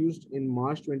introduced in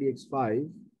March 20X5,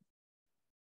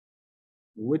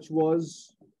 which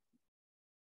was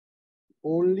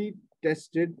only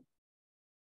tested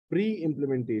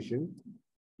pre-implementation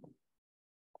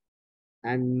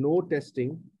and no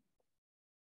testing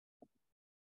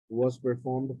was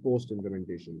performed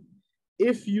post-implementation.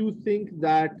 If you think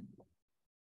that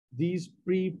These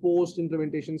pre-post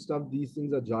implementation stuff, these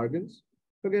things are jargons.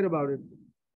 Forget about it.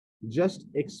 Just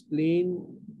explain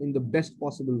in the best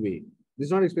possible way. This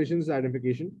is not explanation, this is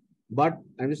identification. But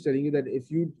I'm just telling you that if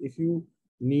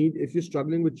you're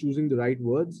struggling with choosing the right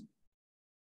words,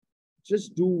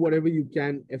 just do whatever you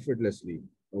can effortlessly.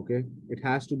 Okay, it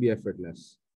has to be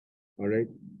effortless. All right,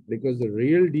 because the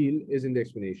real deal is in the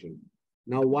explanation.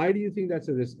 Now, why do you think that's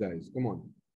a risk, guys? Come on.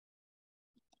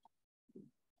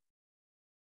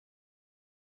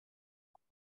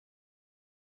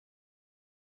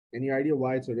 Any idea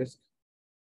why it's a risk?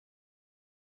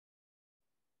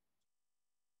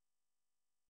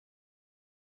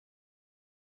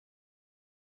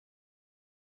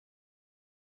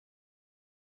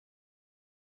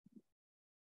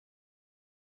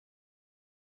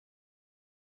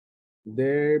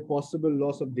 There possible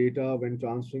loss of data when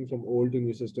transferring from old to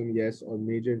new system, yes, or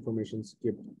major information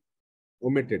skipped,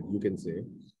 omitted, you can say.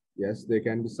 Yes, there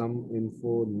can be some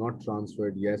info not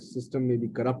transferred. Yes, system may be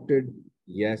corrupted.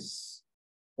 Yes,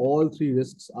 all three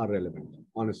risks are relevant,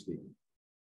 honestly.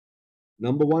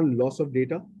 Number one, loss of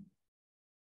data.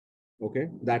 Okay,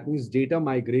 that means data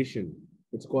migration.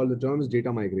 It's called, the term is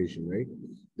data migration, right?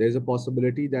 There's a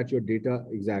possibility that your data,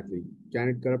 exactly, can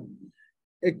it corrupt?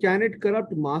 Can it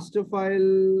corrupt master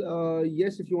file?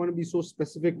 Yes, if you want to be so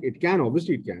specific, it can.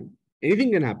 Obviously, it can.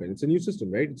 Anything can happen. It's a new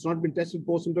system, right? It's not been tested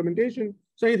post implementation,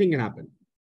 so anything can happen.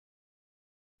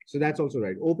 So that's also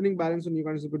right. Opening balance on new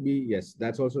countries could be, yes,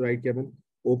 that's also right, Kevin.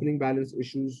 Opening balance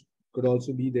issues could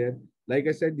also be there. Like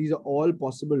I said, these are all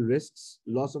possible risks.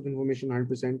 Loss of information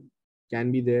 100%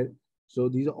 can be there. So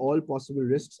these are all possible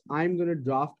risks. I'm going to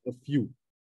draft a few.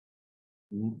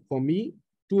 For me,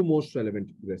 two most relevant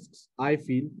risks, I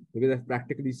feel, because I've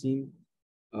practically seen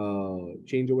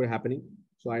changeover happening.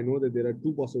 So I know that there are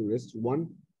two possible risks. One,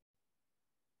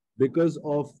 because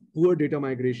of poor data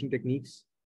migration techniques,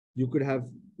 you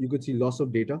could see loss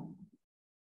of data.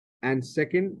 And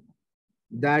second,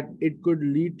 that it could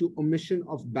lead to omission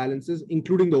of balances,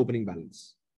 including the opening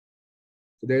balance.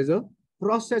 So there's a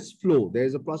process flow.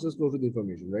 There's a process flow to the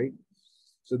information, right?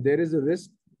 So there is a risk.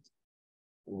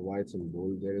 Why it's in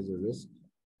bold? There is a risk.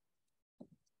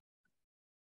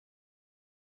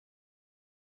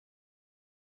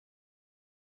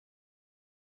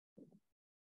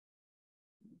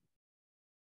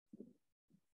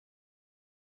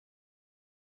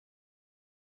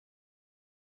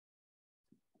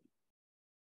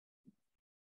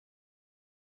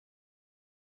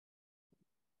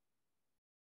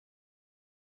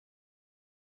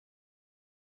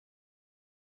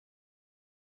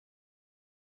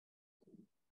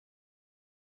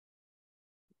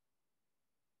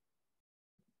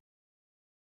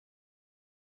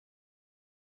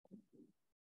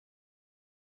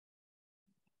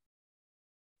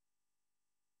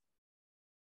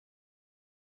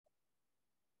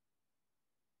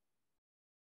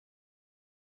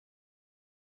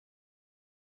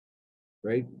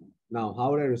 Right? Now,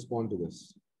 how would I respond to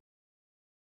this?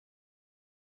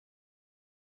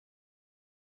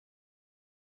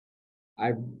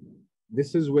 I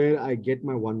This is where I get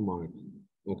my 1 mark.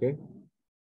 Okay.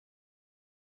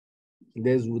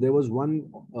 There was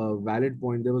one valid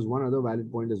point. There was one other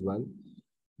valid point as well,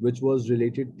 which was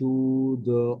related to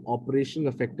the operational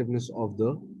effectiveness of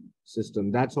the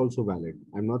system. That's also valid.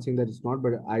 I'm not saying that it's not,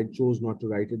 but I chose not to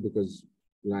write it because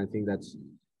I think that's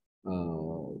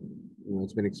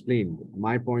it's been explained.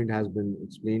 My point has been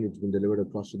explained. It's been delivered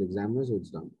across to the examiner, so it's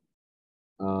done.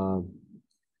 Uh,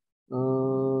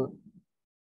 uh,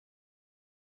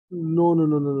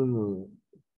 no.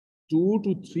 Two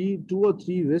or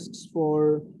three risks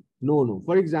for no.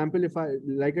 For example, if I,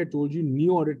 like I told you,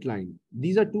 new audit line,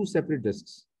 these are two separate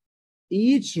risks.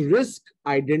 Each risk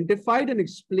identified and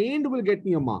explained will get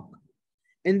me a mark,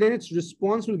 and then its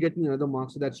response will get me another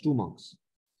mark. So that's 2 marks.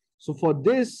 So for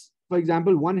this, for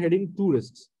example, one heading, two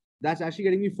risks, that's actually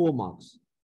getting me 4 marks.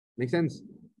 Make sense?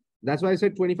 That's why I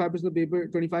said 25% of the paper,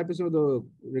 25% of the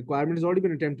requirement has already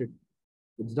been attempted.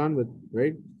 It's done with,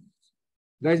 right?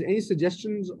 Guys, any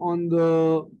suggestions on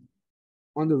the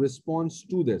response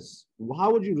to this?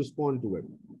 How would you respond to it?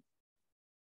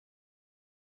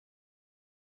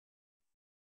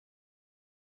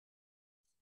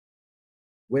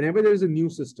 Whenever there's a new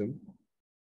system,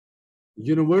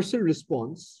 universal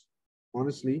response,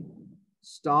 honestly,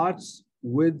 starts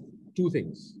with two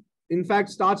things. In fact,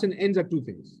 starts and ends at two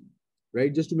things,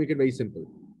 right? Just to make it very simple.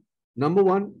 Number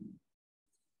one,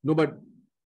 no, but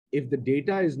if the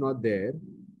data is not there,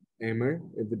 Emmer,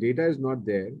 if the data is not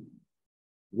there,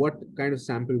 what kind of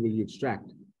sample will you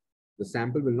extract? The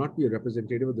sample will not be a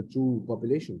representative of the true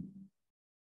population.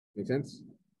 Make sense?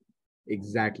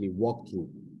 Exactly. Walkthrough.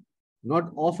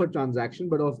 not of a transaction,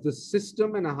 but of the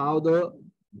system and how the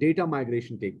data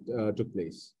migration took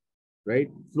place, right?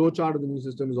 Flowchart of the new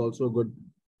system is also a good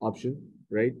option,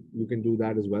 right? You can do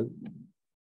that as well.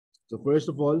 So first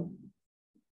of all,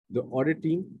 the audit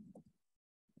team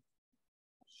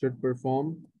should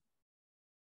perform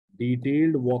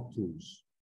detailed walkthroughs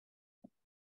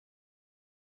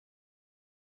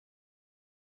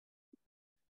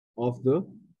of the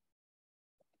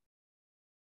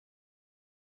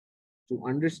to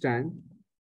understand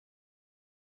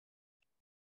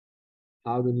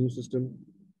how the new system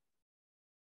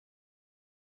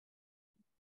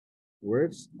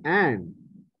works, and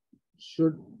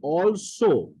should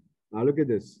also, now look at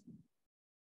this,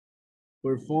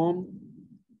 perform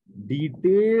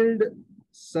detailed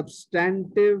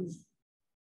substantive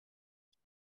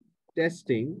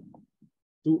testing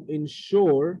to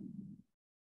ensure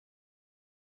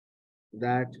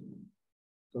that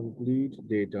complete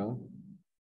data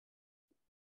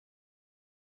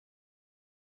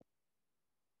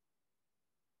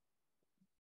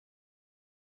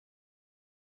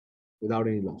without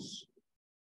any loss.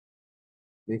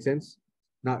 Make sense?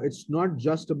 Now, it's not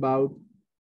just about,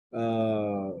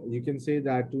 you can say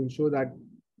that to ensure that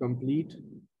complete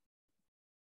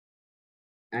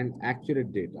and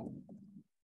accurate data.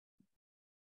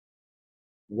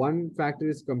 One factor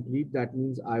is complete. That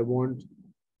means I want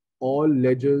all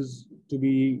ledgers to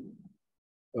be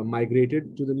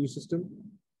migrated to the new system.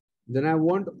 Then I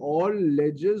want all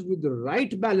ledgers with the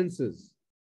right balances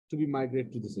to be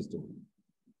migrated to the system.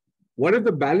 What if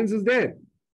the balance is there?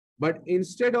 But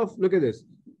instead of, look at this,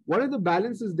 what if the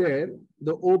balance is there?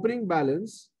 The opening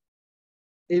balance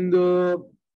in the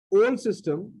old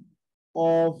system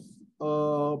of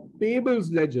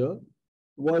payables ledger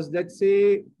was, let's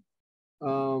say,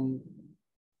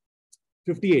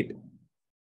 58.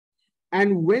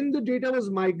 And when the data was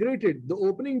migrated, the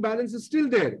opening balance is still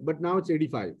there, but now it's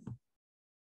 85.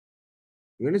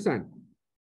 You understand?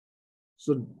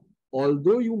 So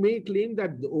although you may claim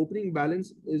that the opening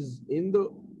balance is in the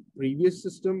previous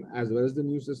system as well as the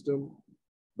new system,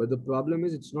 but the problem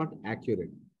is it's not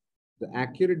accurate. The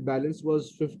accurate balance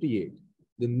was 58.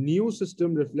 The new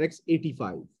system reflects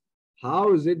 85.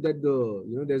 How is it that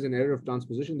there's an error of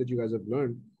transposition that you guys have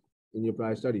learned in your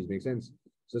prior studies? Make sense?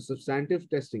 So substantive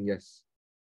testing, yes.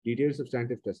 Detailed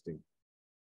substantive testing.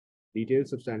 Detailed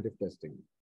substantive testing.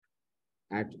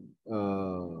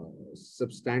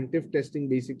 Substantive testing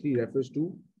basically refers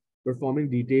to performing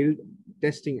detailed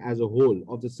testing as a whole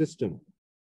of the system.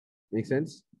 Make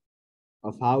sense?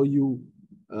 Of how you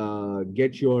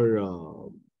get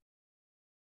your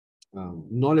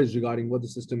knowledge regarding what the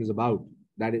system is about.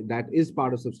 That is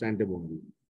part of substantive only,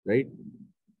 right?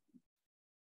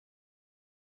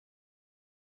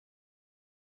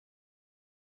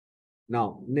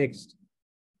 Now, next.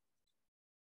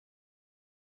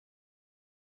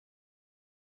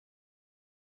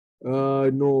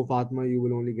 No, Fatma, you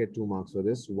will only get 2 marks for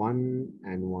this. 1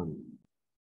 and 1.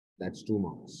 That's 2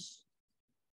 marks.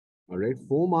 All right.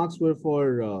 4 marks were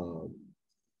for,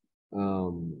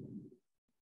 4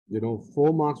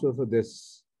 marks were for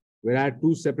this, where I had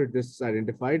 2 separate risks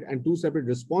identified and 2 separate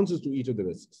responses to each of the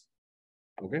risks.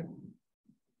 Okay.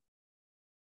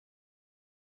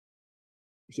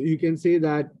 So you can say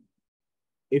that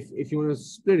if you want to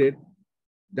split it,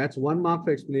 that's 1 mark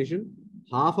for explanation,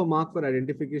 half a mark for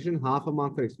identification, half a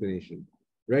mark for explanation,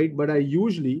 right? But I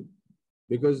usually,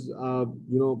 because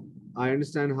I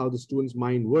understand how the student's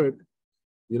mind work,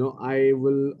 I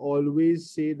will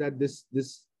always say that this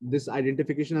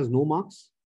identification has no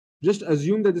marks. Just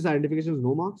assume that this identification has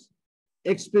no marks.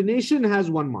 Explanation has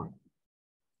 1 mark.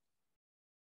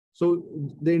 So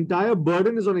the entire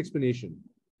burden is on explanation.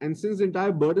 And since the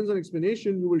entire burden is on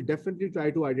explanation, you will definitely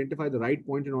try to identify the right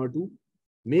point in order to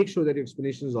make sure that your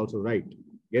explanation is also right.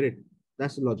 Get it?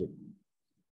 That's the logic.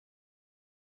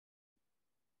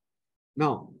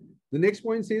 Now, the next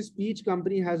point says Peach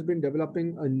Company has been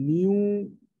developing a new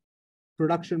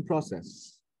production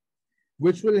process,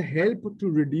 which will help to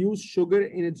reduce sugar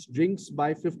in its drinks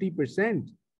by 50%.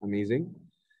 Amazing.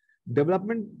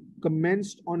 Development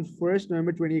commenced on 1st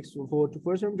November 2024. To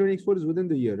 1st November 2024 is within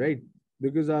the year, right?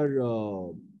 Because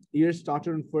our year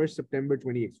started on 1st September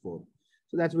 2024.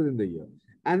 So that's within the year.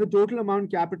 And the total amount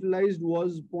capitalized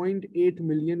was 0.8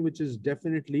 million, which is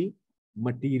definitely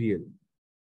material,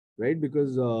 right?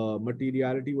 Because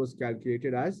materiality was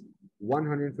calculated as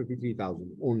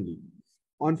 153,000 only.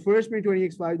 On 1st May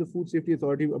 2025, the Food Safety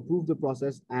Authority approved the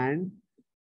process and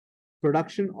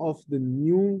production of the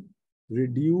new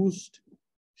reduced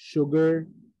sugar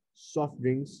soft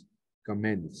drinks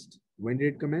commenced. When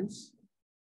did it commence?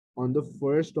 On the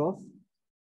 1st of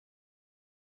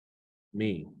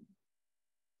May,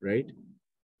 right?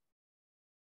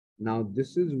 Now,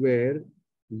 this is where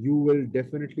you will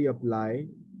definitely apply.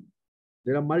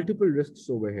 There are multiple risks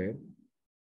over here.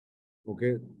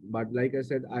 Okay. But like I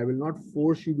said, I will not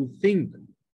force you to think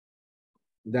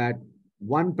that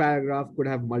one paragraph could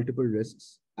have multiple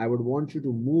risks. I would want you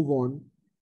to move on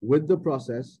with the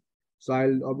process. So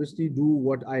I'll obviously do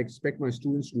what I expect my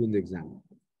students to do in the exam.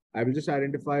 I will just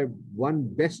identify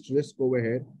one best risk over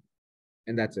here,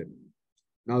 and that's it.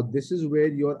 Now, this is where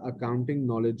your accounting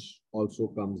knowledge also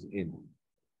comes in.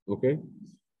 Okay.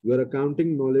 Your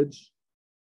accounting knowledge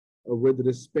with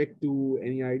respect to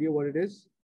any idea what it is,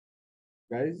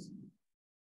 guys?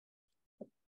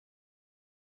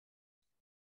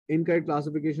 Incorrect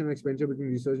classification of expenditure between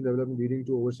research and development leading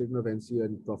to overstatement of NC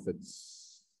and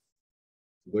profits.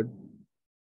 Good.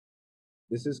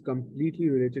 This is completely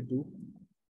related to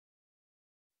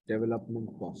development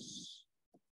costs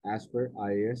as per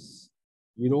IAS.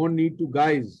 You don't need to,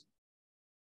 guys.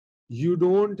 You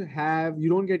don't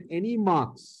get any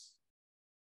marks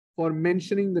for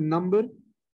mentioning the number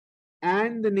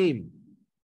and the name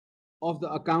of the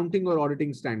accounting or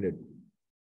auditing standard.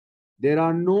 There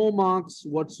are no marks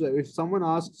whatsoever. If someone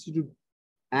asks you to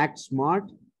act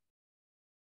smart,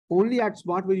 only act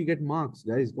smart where you get marks,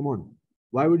 guys. Come on.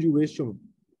 Why would you waste your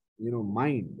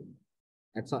mind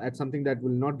at something that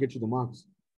will not get you the marks?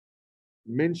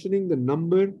 Mentioning the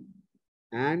number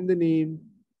and the name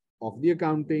of the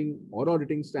accounting or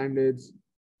auditing standards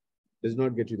does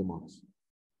not get you the marks.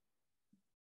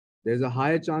 There's a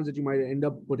higher chance that you might end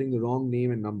up putting the wrong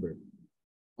name and number,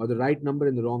 or the right number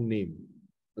and the wrong name,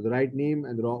 or the right name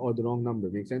and the wrong number.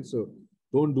 Make sense? So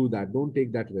don't do that. Don't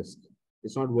take that risk.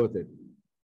 It's not worth it.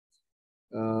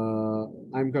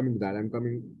 I'm coming to that. I'm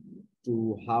coming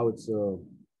to how it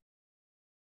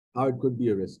could be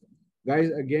a risk.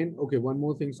 Guys, again, okay, one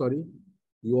more thing, sorry.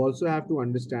 You also have to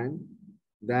understand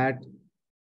that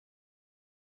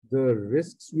the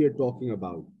risks we are talking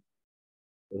about,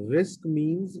 risk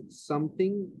means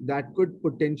something that could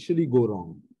potentially go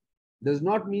wrong. Does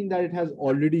not mean that it has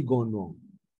already gone wrong.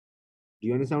 Do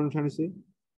you understand what I'm trying to say?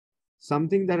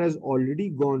 Something that has already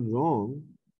gone wrong,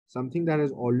 something that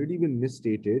has already been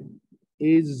misstated,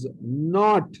 is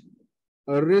not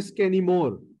a risk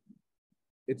anymore.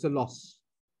 It's a loss.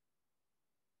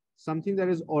 Something that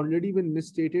has already been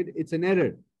misstated, it's an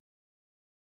error.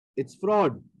 It's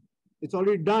fraud. It's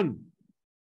already done.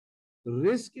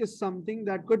 Risk is something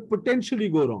that could potentially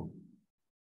go wrong.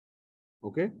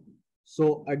 Okay?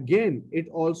 So again, it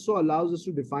also allows us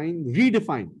to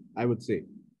redefine, I would say,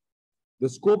 the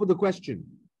scope of the question.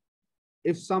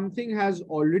 If something has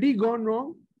already gone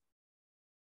wrong,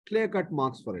 clear-cut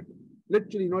marks for it.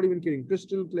 Literally, not even kidding,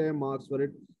 crystal clear marks for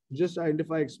it. Just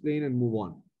identify, explain, and move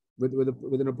on with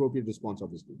an appropriate response,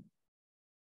 obviously.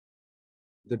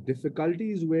 The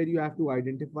difficulty is where you have to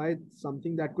identify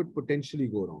something that could potentially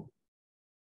go wrong.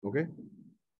 Okay?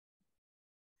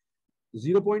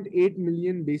 0.8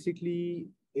 million basically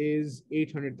is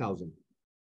 800,000.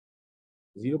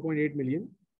 0.8 million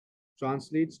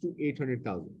translates to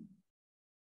 800,000.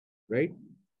 Right?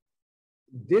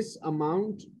 This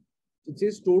amount, it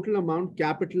says total amount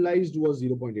capitalized was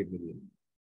 0.8 million.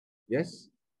 Yes?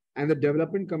 And the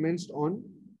development commenced on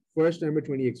 1st November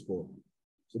 20x4.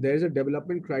 So there is a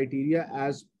development criteria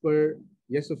as per,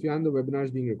 yes, Sufyan, the webinar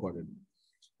is being recorded.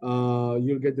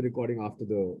 You'll get the recording after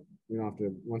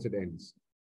once it ends.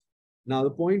 Now, the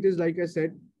point is, like I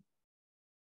said,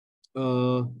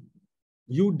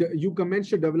 you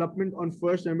commenced your development on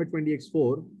 1st November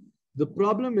 20x4. The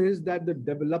problem is that the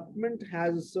development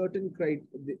has a certain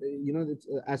criteria,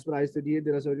 as per I-38,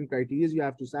 there are certain criteria you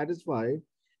have to satisfy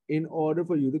in order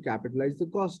for you to capitalize the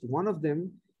cost. One of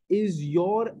them is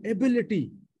your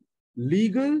ability,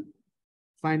 legal,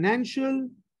 financial,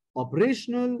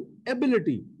 operational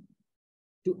ability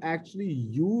to actually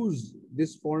use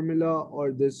this formula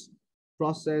or this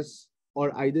process,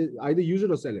 or either use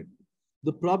it or sell it.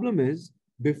 The problem is,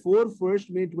 before 1st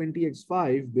May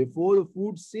 20x5, before the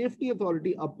Food Safety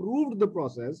Authority approved the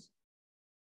process,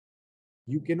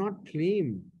 you cannot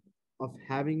claim of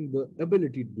having the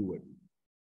ability to do it.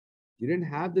 You didn't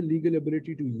have the legal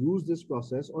ability to use this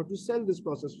process or to sell this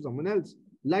process to someone else,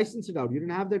 license it out. You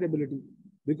didn't have that ability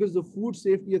because the Food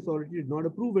Safety Authority did not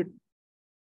approve it.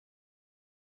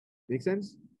 Make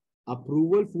sense?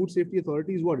 Approval, Food Safety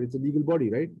Authority is what? It's a legal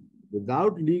body, right?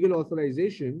 Without legal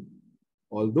authorization,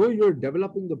 although you're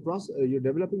developing the process, you're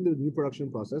developing the new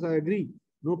production process, I agree,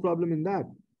 no problem in that.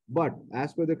 But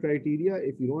as per the criteria,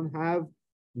 if you don't have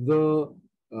the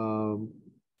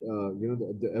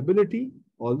the ability,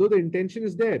 although the intention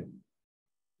is there,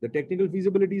 the technical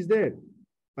feasibility is there,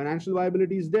 financial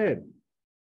viability is there,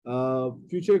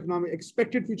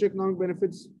 Expected future economic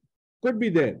benefits could be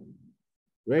there,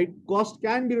 right? Cost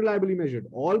can be reliably measured.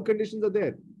 All conditions are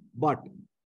there, but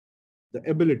the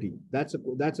ability, that's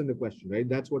in the question, right?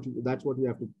 That's what we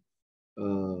have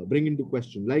to bring into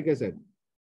question. Like I said,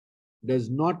 does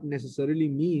not necessarily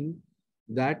mean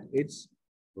that it's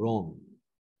wrong.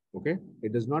 Okay,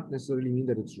 it does not necessarily mean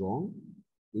that it's wrong.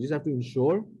 We just have to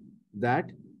ensure that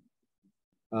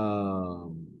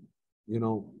um, you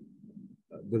know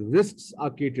the risks are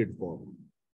catered for.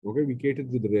 Okay, we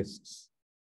catered to the risks.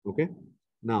 Okay,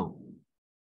 now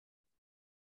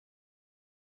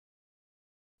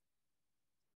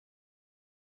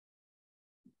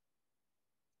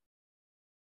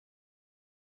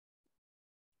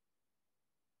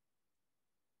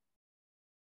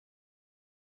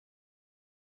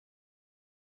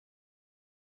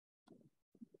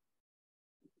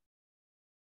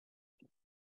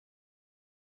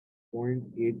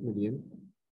 0.8 million,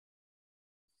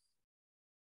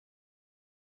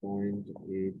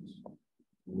 0.8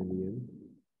 million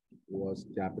was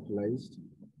capitalized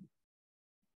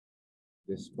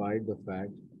despite the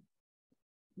fact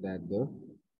that the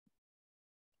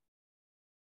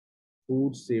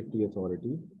Food Safety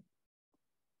Authority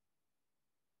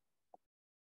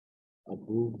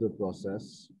approved the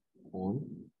process on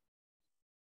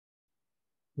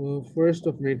 1st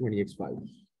of May 2025.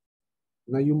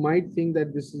 Now, you might think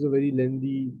that this is a very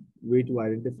lengthy way to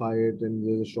identify it and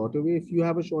there's a shorter way. If you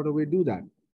have a shorter way, do that.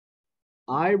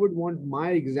 I would want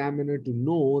my examiner to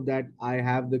know that I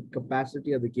have the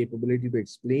capacity or the capability to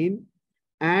explain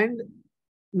and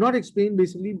not explain,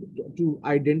 basically to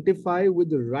identify with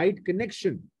the right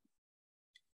connection.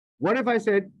 What if I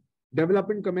said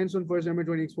development commenced on 1st November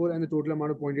 2024 and the total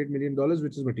amount of $0.8 million,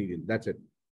 which is material? That's it.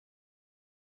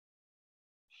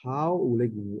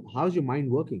 How's your mind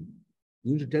working?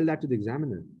 You need to tell that to the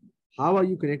examiner. How are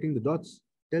you connecting the dots?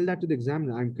 Tell that to the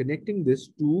examiner. I'm connecting this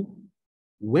to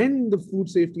when the Food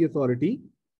Safety Authority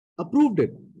approved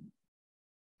it.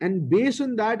 And based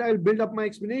on that, I'll build up my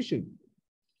explanation.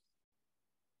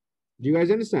 Do you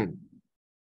guys understand?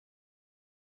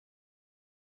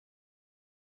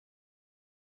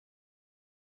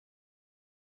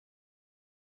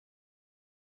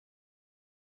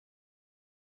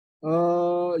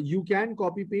 You can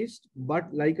copy paste,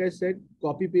 but like I said,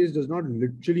 copy paste does not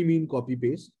literally mean copy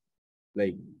paste.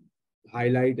 Like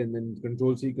highlight and then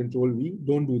Control C, Control V.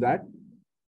 Don't do that.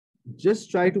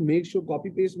 Just try to make sure copy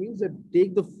paste means that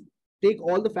take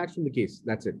all the facts from the case.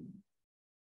 That's it.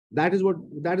 That is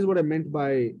what I meant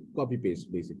by copy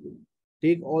paste, basically.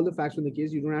 Take all the facts from the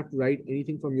case. You don't have to write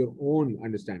anything from your own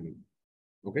understanding.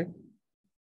 Okay.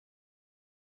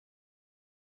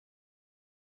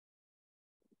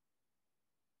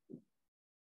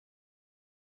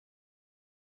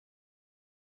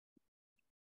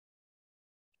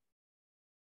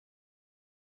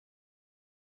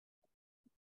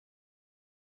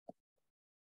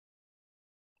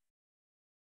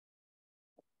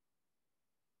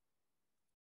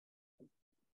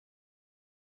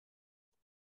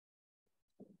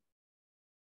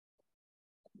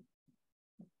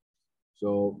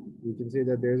 So we can say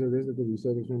that there's a risk that the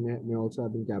research expense may also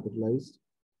have been capitalized.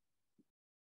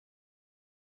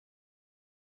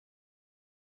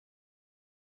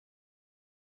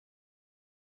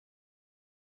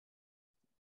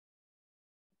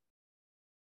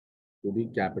 To be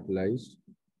capitalized.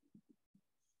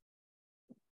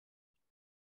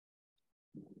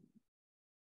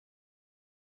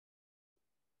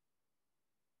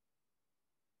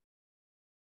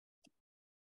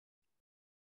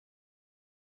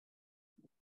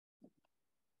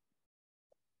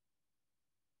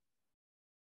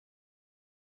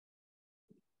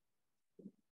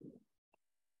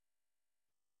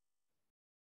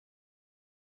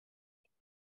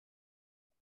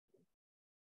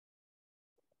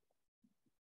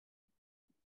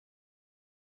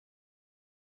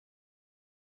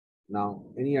 Now,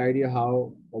 any idea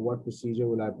how or what procedure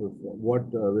will I perform? What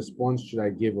response should I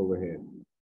give over here?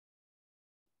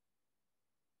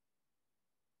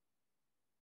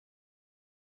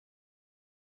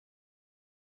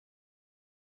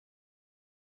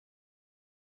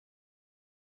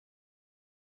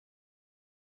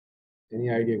 Any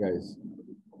idea, guys?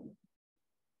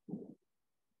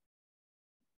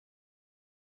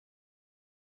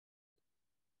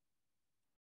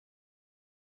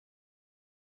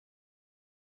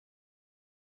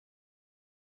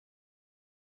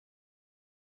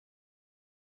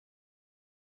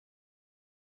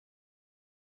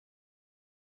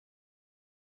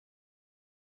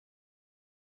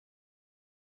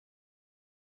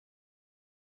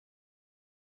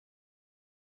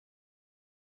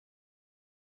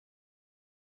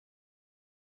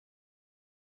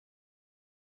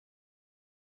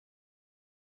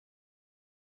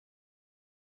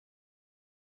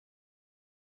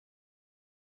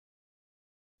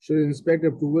 Should inspect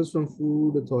approvals from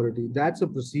food authority. That's a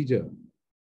procedure.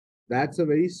 That's a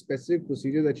very specific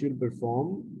procedure that you'll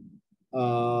perform.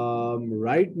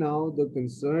 Right now, the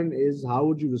concern is how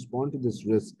would you respond to this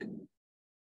risk?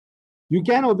 You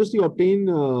can obviously obtain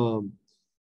the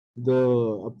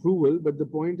approval, but the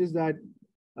point is that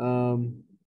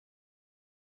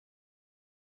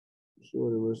show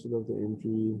reversal of the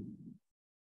entry.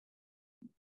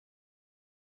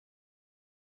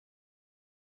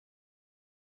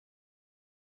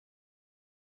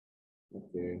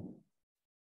 Okay.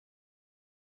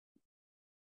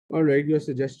 All right. Your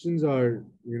suggestions are,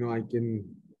 I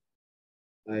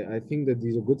think that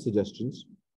these are good suggestions.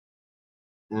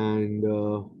 And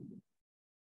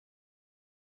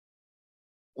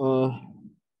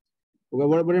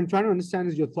what I'm trying to understand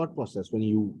is your thought process when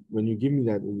you give me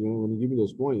that, when you give me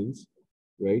those points,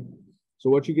 right? So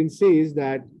what you can say is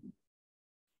that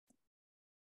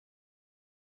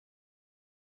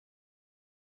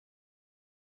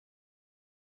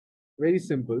very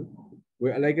simple.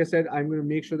 Like I said, I'm going to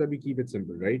make sure that we keep it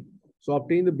simple, right? So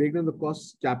obtain the breakdown of the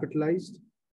costs capitalized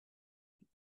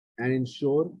and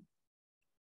ensure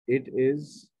it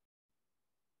is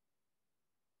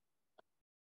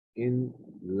in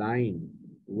line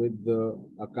with the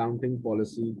accounting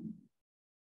policy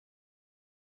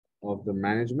of the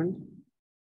management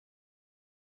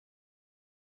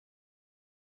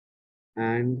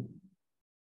and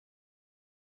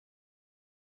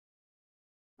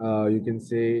you can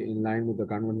say in line with the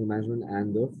accounting management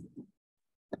and the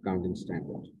accounting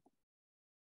standard,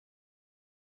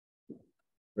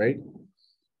 right?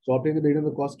 So obtain the breakdown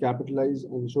of the cost capitalized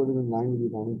and ensure it is in line with the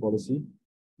accounting policy,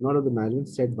 not of the management,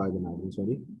 set by the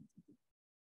management,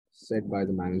 set by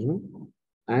the management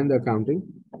and the accounting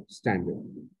standard.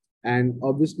 And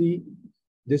obviously,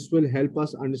 this will help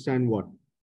us understand what?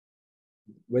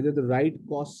 Whether the right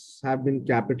costs have been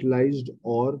capitalized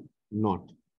or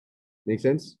not. Make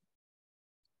sense?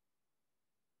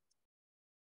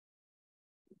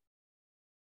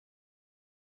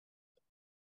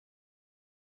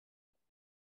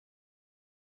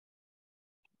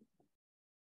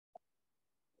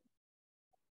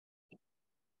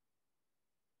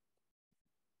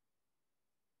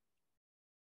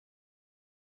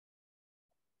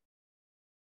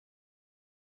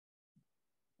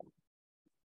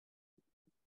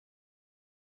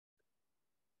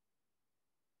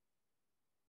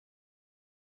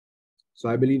 So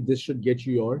I believe this should get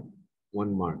you your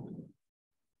 1 mark.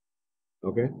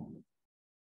 Okay.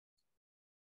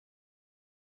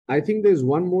 I think there's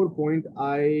one more point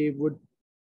I would,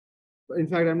 in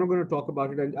fact, I'm not going to talk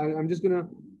about it. I'm just going to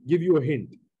give you a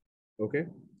hint. Okay.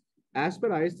 As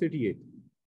per IS 38.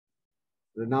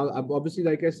 Now, obviously,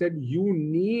 like I said, you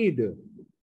need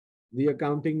the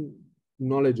accounting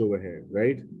knowledge over here,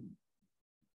 right?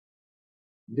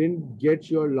 Didn't get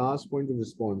your last point of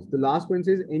response. The last point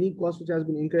says any cost which has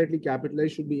been incorrectly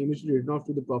capitalized should be immediately written off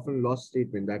to the profit and loss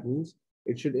statement. That means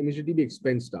it should immediately be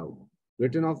expensed out.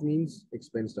 Written off means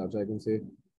expensed out. So I can say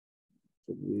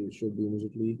should be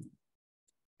immediately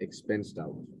expensed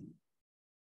out.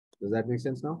 Does that make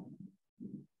sense now?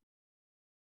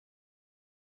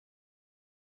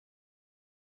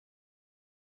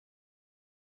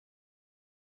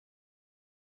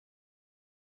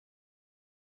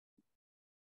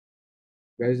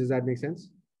 Guys, does that make sense?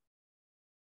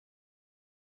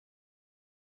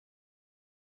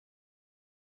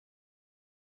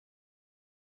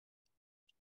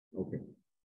 Okay.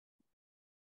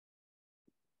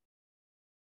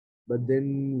 But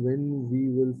then when we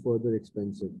will further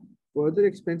expense it? Further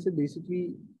expense it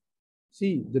basically,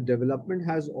 see, the development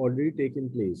has already taken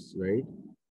place, right?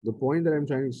 The point that I'm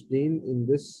trying to explain in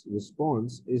this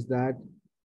response is that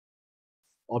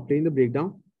obtain the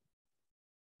breakdown,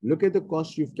 look at the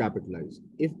cost you've capitalized.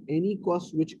 If any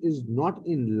cost which is not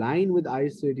in line with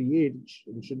IS 38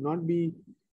 should not be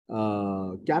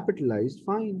capitalized,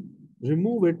 fine.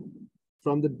 Remove it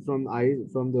from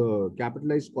the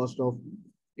capitalized cost of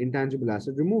intangible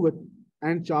asset, remove it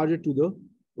and charge it to the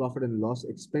profit and loss,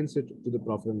 expense it to the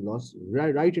profit and loss,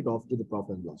 write it off to the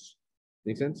profit and loss.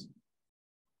 Make sense?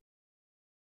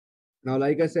 Now,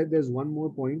 like I said, there's one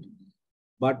more point,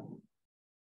 but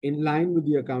in line with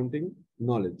the accounting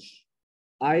knowledge.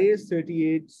 IS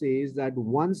 38 says that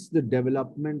once the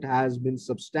development has been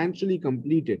substantially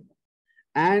completed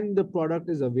and the product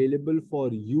is available for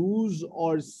use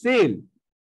or sale,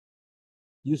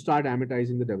 you start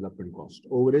amortizing the development cost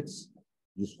over its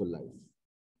useful life.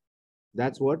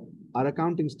 That's what our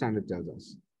accounting standard tells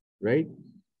us, right?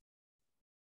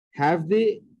 Have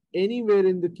they anywhere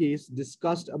in the case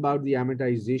discussed about the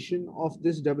amortization of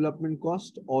this development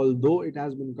cost, although it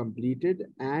has been completed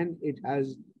and it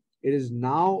is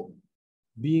now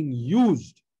being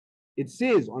used. It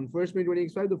says on 1st May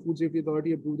 2025, the Food Safety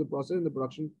Authority approved the process and the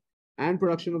production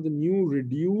of the new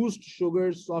reduced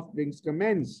sugar soft drinks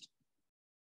commenced.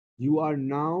 You are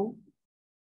now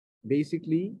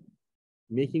basically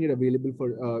making it available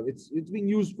for it's being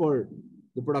used for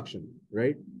the production,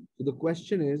 right? So the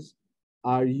question is,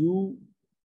 are you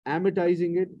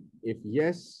amortizing it? If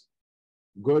yes,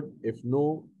 good. If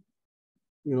no,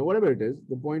 whatever it is,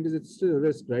 the point is it's still a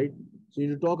risk, right? So you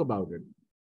need to talk about it.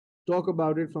 Talk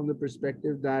about it from the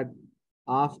perspective that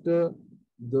after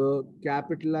the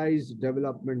capitalized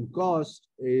development cost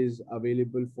is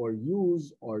available for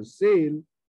use or sale,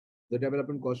 the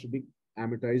development cost should be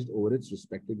amortized over its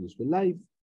respective useful life,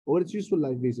 over its useful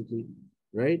life, basically,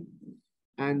 right?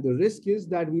 And the risk is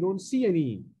that we don't see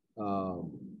any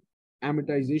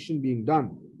amortization being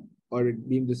done or it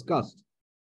being discussed,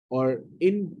 or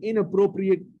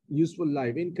inappropriate useful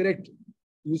life, incorrect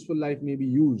useful life may be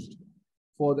used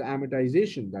for the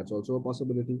amortization. That's also a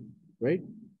possibility, right?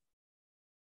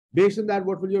 Based on that,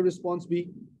 what will your response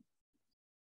be?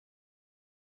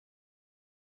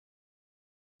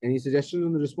 Any suggestions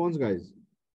on the response, guys?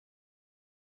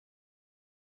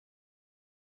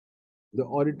 The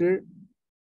auditor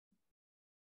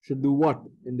should do what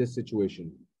in this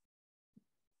situation?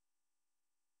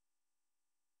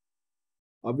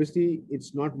 Obviously,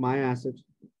 it's not my asset.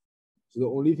 So the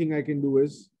only thing I can do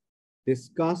is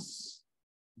discuss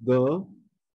the,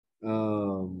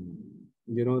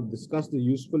 discuss the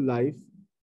useful life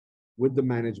with the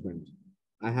management.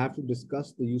 I have to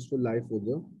discuss the useful life with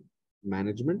the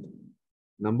management.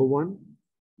 Number one.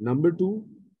 Number two,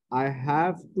 I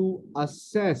have to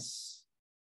assess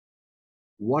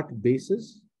what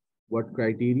basis, what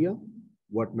criteria,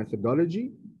 what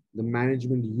methodology the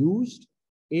management used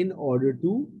in order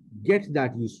to get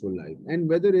that useful life, and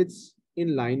whether it's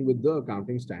in line with the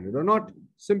accounting standard or not.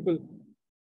 Simple.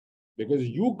 Because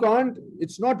you can't,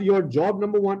 it's not your job,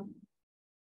 number one,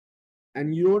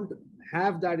 and you don't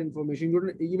have that information.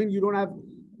 You don't have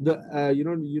the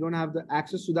you don't have the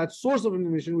access to that source of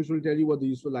information which will tell you what the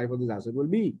useful life of this asset will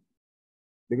be.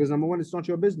 Because number one, it's not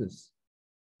your business.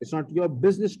 It's not your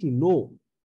business to know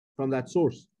from that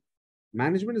source.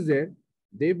 Management is there.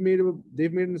 They've made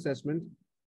an assessment.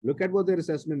 Look at what their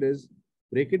assessment is.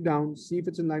 Break it down. See if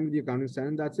it's in line with the accounting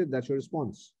standard. That's it. That's your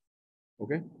response.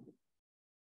 Okay.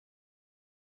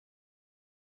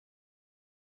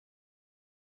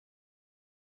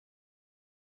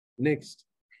 Next.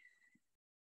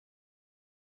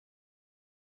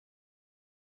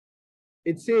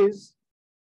 It says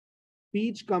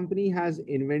Peach Company has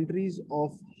inventories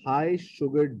of high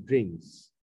sugar drinks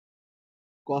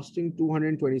costing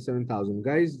 227,000.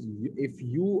 Guys, if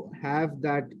you have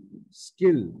that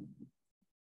skill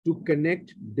to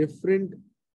connect different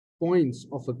points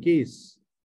of a case,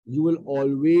 you'll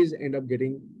always end up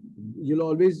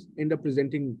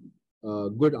presenting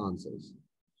good answers.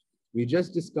 We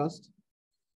just discussed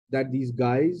that these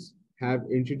guys have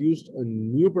introduced a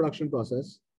new production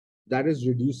process that is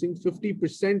reducing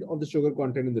 50% of the sugar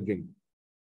content in the drink.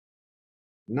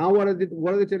 Now, what are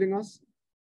they telling us?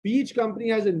 Peach Company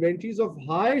has inventories of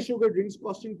high sugar drinks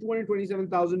costing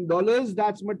 $227,000.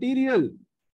 That's material.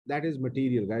 That is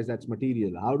material, guys. That's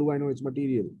material. How do I know it's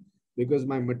material? Because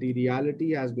my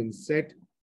materiality has been set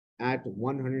at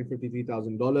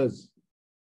 $153,000. So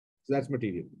that's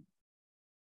material.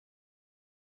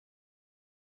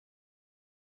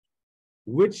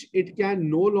 Which it can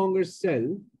no longer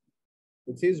sell.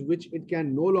 It says which it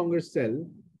can no longer sell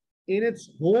in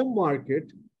its home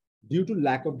market due to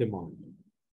lack of demand.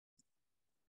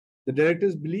 The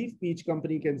directors believe Peach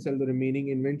Company can sell the remaining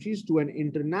inventories to an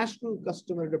international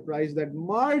customer at a price that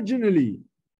marginally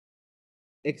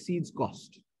exceeds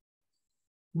cost.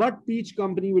 But Peach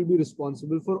Company will be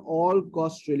responsible for all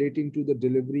costs relating to the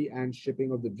delivery and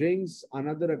shipping of the drinks.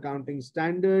 Another accounting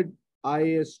standard,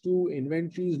 IAS 2,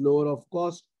 inventories, lower of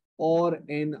cost, or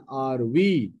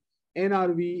NRV.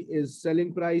 NRV is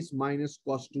selling price minus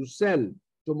cost to sell.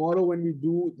 Tomorrow when we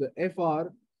do the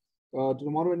FR,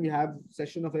 tomorrow when we have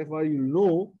session of FR, you'll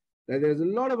know that there's a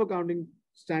lot of accounting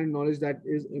standard knowledge that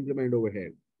is implemented over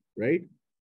here, right?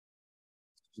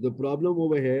 So the problem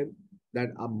over here, that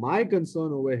my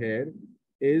concern over here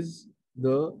is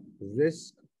the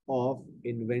risk of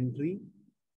inventory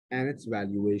and its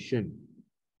valuation.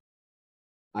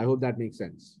 I hope that makes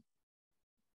sense,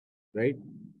 right?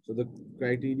 So the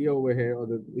criteria over here, or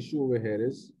the issue over here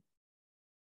is,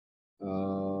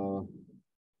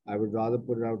 I would rather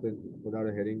put out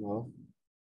a heading of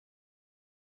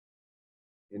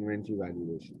inventory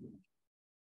valuation.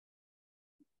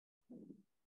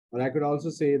 Or I could also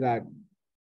say that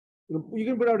you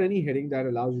can put out any heading that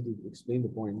allows you to explain the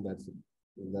point. That's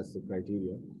the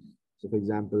criteria. So, for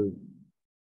example,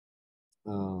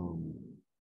 um,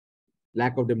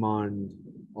 lack of demand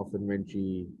of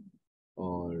inventory,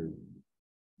 or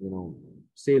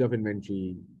sale of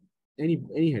inventory,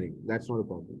 any heading. That's not a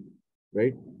problem,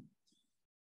 right?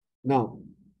 Now,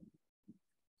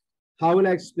 how will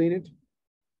I explain it?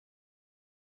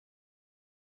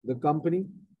 The company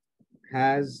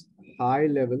has high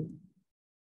level,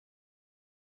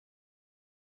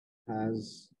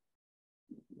 has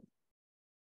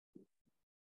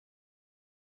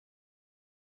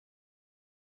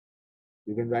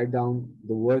you can write down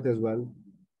the worth as well,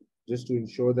 just to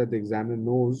ensure that the examiner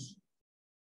knows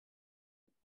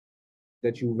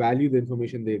that you value the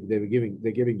information they're giving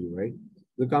you, right?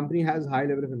 The company has high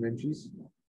level of inventories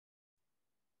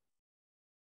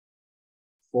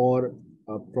for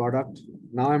a product.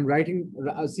 Now I'm writing,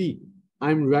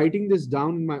 I'm writing this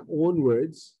down in my own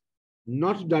words,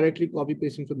 not directly copy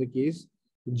pasting from the case,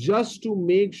 just to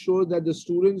make sure that the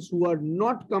students who are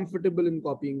not comfortable in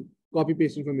copy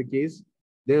pasting from the case,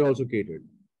 they're also catered.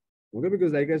 Okay,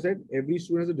 because like I said, every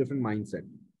student has a different mindset.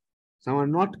 Some are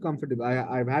not comfortable.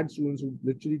 I've had students who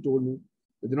literally told me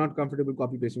that they're not comfortable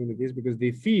copy pasting in the case because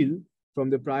they feel from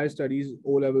their prior studies,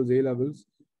 O levels, A levels,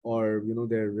 or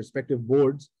their respective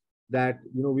boards, that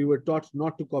we were taught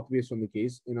not to copy paste from the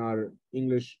case in our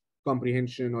English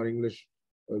comprehension or English,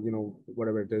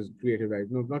 whatever it is, creative writing.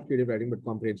 No, not creative writing, but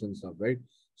comprehension stuff, right?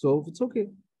 So it's okay.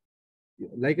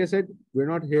 Like I said, we're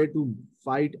not here to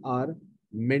fight our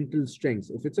mental strengths.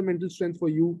 If it's a mental strength for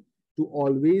you to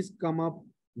always come up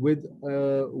with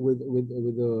a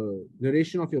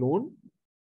narration of your own,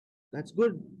 that's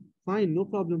good. Fine, no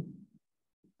problem.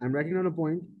 I'm writing down a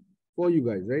point for you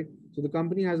guys, right? So the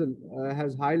company has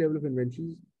high level of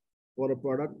inventories for a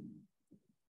product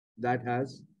that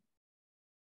has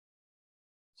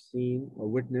seen or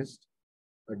witnessed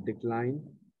a decline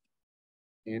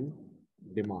in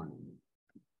demand,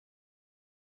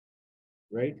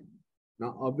 right?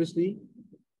 Now, obviously,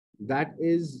 that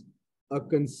is a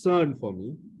concern for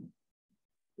me,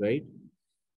 right?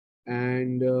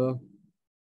 And the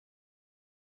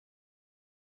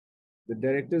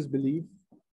directors believe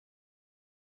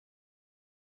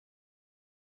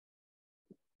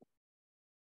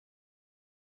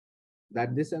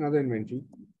that this and other inventory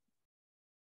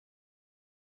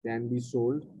can be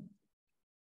sold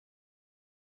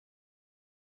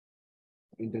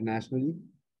internationally,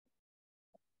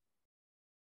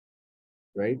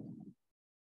 right?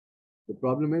 The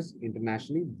problem is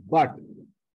internationally, but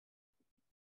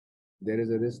there is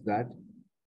a risk that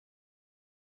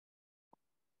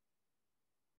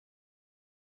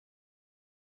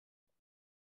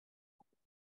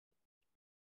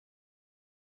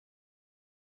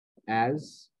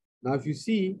as now, if you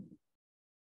see,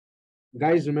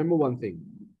 guys, remember one thing.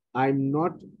 I'm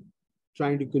not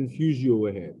trying to confuse you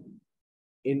over here.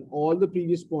 In all the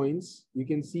previous points, you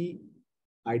can see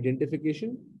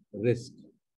identification, risk,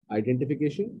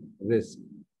 identification, risk.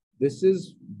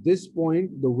 This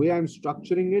point, the way I'm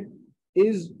structuring it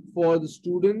is for the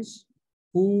students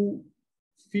who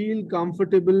feel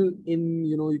comfortable in,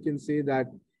 you can say that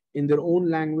in their own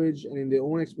language and in their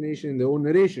own explanation, in their own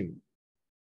narration.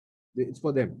 It's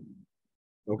for them.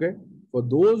 Okay. For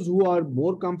those who are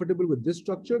more comfortable with this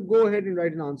structure, go ahead and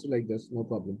write an answer like this. No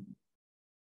problem.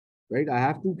 Right? I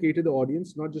have to cater the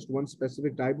audience, not just one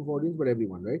specific type of audience, but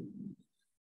everyone, right?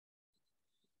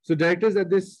 So directors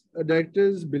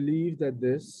believe that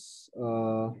this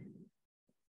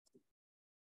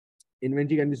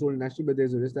inventory can be sold nationally, but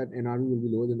there's a risk that NRV will be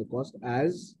lower than the cost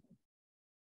as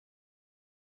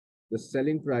the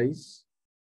selling price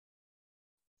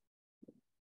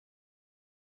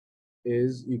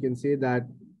is, you can say that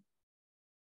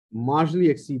marginally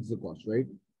exceeds the cost, right?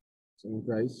 Selling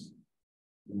price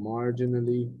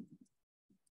marginally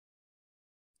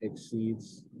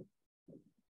exceeds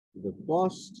the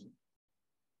cost.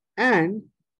 And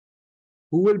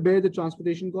who will bear the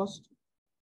transportation cost?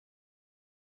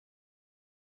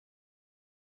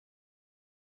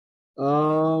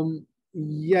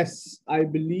 Yes, I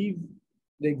believe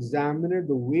the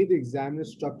way the examiner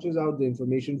structures out the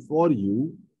information for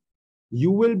you, you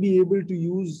will be able to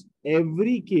use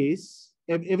every case,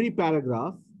 every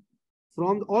paragraph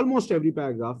from almost every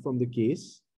paragraph from the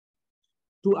case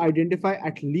to identify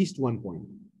at least one point,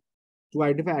 to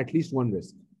identify at least one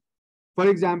risk. For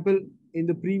example, in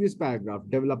the previous paragraph,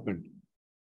 development,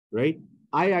 right?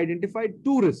 I identified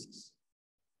two risks.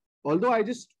 Although I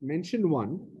just mentioned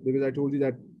one because I told you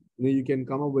that you can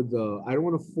come up with the, I don't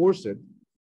want to force it,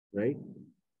 right?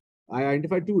 I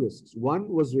identified two risks. One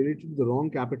was related to the wrong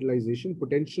capitalization,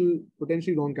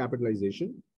 potentially wrong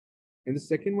capitalization. And the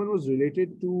second one was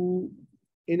related to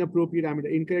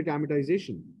incorrect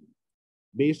amortization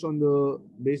based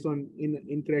on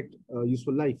incorrect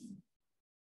useful life.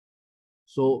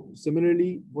 So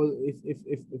similarly, well,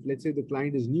 if let's say the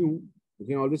client is new, you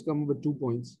can always come up with 2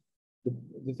 points.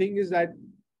 The thing is that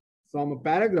from a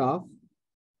paragraph,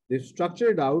 they've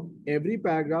structured out, every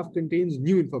paragraph contains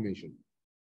new information.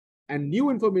 And new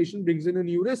information brings in a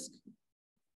new risk.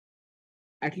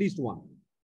 At least one,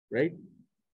 right?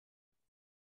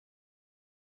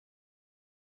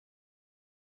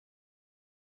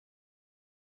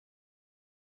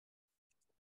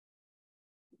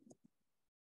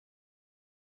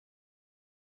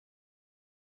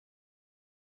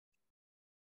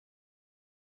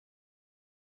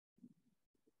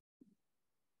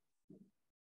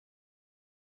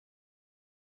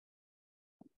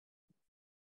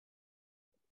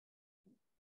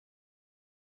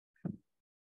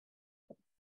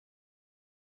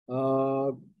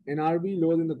 NRV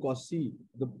lower than the cost. See,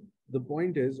 the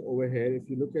point is over here, if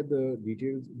you look at the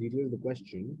details of the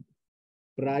question,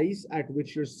 price at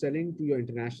which you're selling to your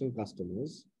international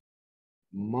customers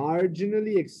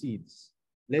marginally exceeds,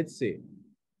 let's say,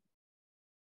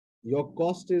 your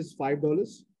cost is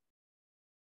 $5,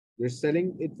 you're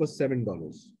selling it for $7,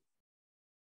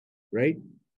 right?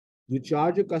 You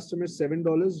charge a customer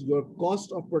 $7, your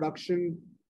cost of production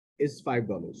is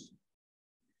 $5.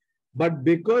 But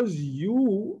because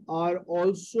you are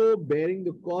also bearing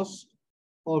the cost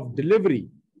of delivery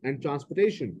and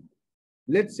transportation,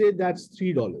 let's say that's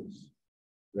 $3,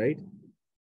 right?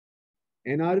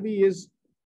 NRV is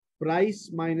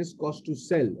price minus cost to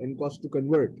sell and cost to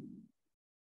convert.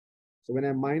 So when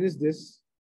I minus this,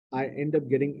 I end up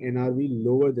getting NRV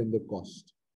lower than the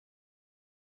cost.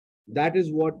 That is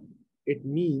what it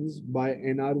means by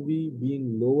NRV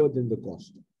being lower than the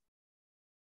cost,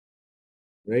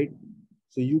 right?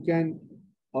 So you can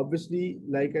obviously,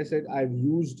 like I said, I've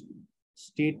used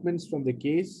statements from the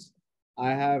case. I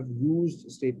have used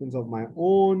statements of my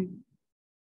own,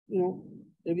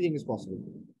 everything is possible,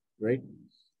 right?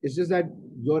 It's just that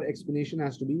your explanation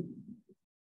has to be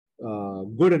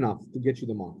good enough to get you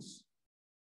the marks.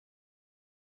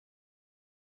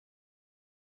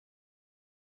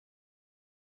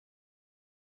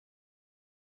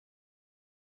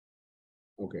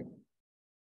 Okay.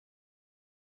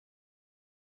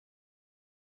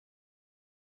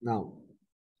 Now,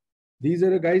 these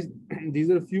are guys,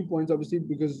 these are a few points, obviously,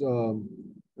 because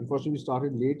unfortunately we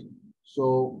started late.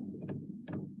 So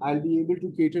I'll be able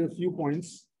to cater a few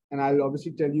points, and I'll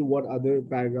obviously tell you what other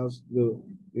paragraphs, the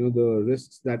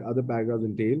risks that other paragraphs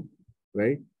entail,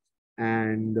 right?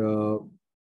 And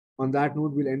on that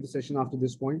note, we'll end the session after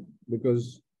this point,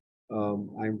 because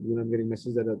I'm getting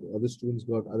messages that other students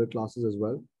got other classes as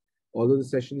well. Although the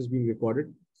session is being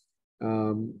recorded,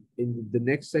 in the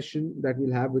next session that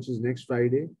we'll have, which is next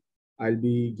Friday, I'll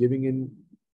be giving in.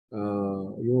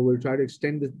 We'll try to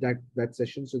extend that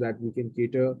session so that we can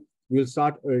cater. We'll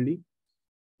start early.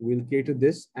 We'll cater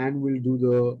this, and we'll do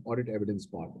the audit evidence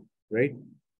part, right?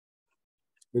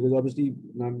 Because obviously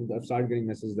now I've started getting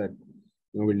messages that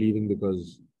we're leaving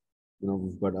because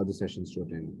we've got other sessions to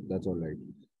attend. That's all right.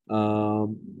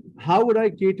 How would I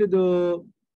cater the?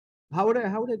 How would I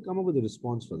come up with a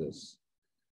response for this?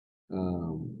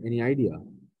 Any idea?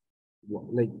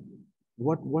 Like,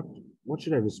 what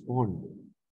should I respond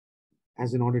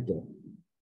as an auditor,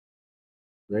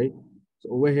 right? So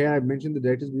over here, I've mentioned the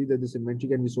directors believe that this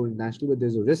inventory can be sold internationally, but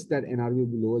there's a risk that NRV will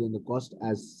be lower than the cost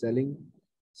as selling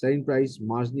price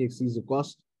marginally exceeds the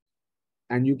cost.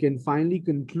 And you can finally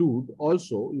conclude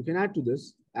also, you can add to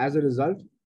this, as a result,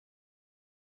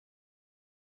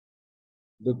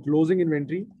 the closing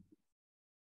inventory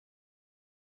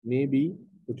may be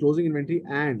the closing inventory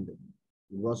and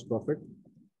gross profit.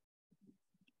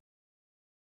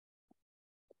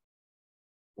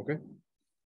 Okay.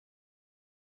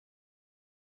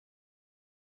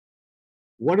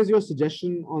 What is your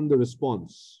suggestion on the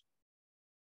response?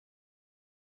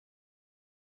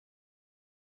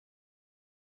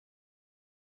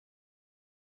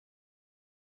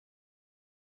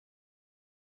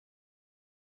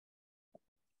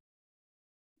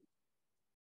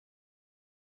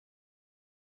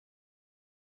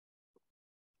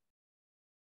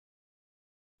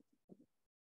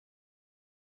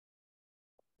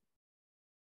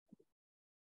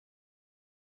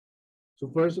 So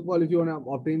first of all, if you want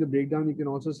to obtain the breakdown, you can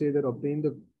also say that obtain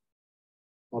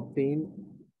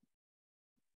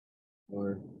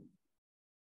or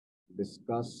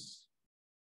discuss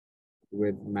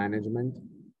with management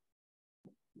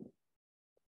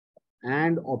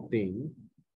and obtain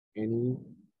any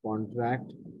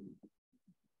contract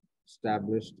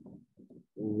established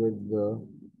with the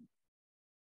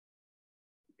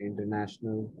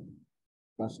international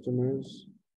customers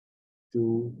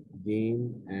to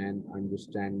gain an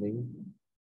understanding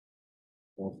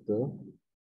of the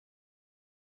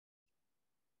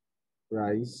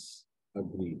price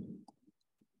agreed,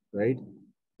 right?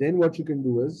 Then what you can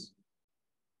do is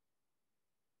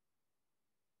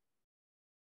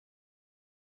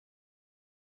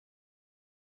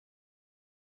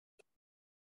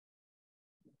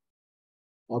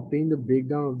obtain the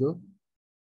breakdown of the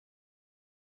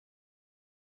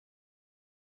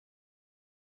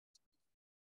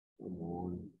come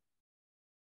on.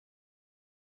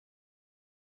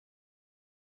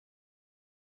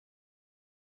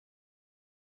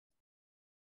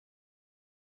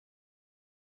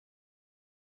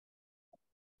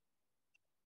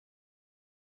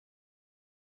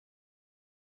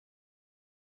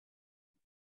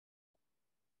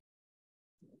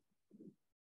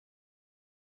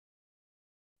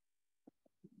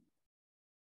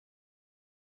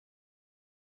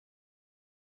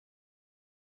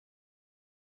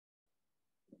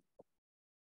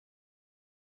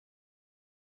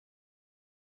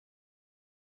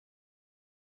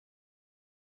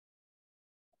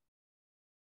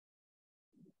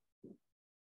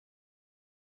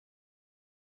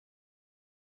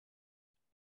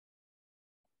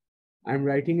 I'm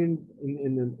writing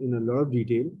in a lot of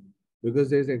detail because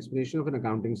there's explanation of an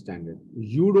accounting standard.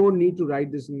 You don't need to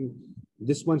write this in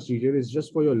this much detail. It's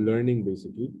just for your learning,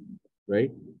 basically,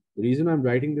 right? The reason I'm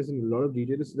writing this in a lot of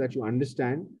detail is so that you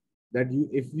understand that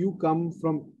if you come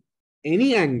from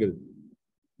any angle,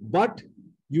 but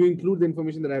you include the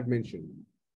information that I've mentioned,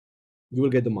 you will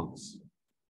get the marks.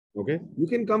 Okay? You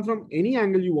can come from any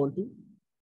angle you want to,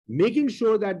 making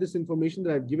sure that this information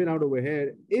that I've given out over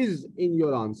here is in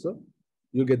your answer,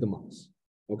 you'll get the marks.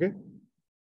 Okay?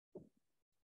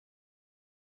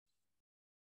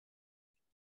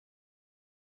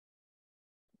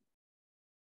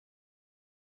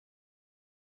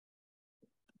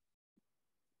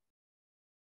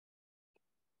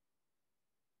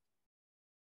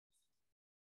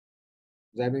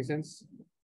 Does that make sense?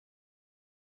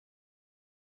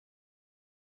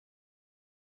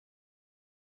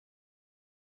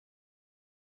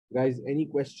 Guys, any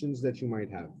questions that you might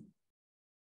have?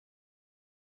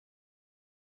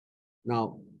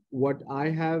 Now, what I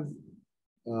have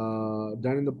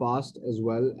done in the past as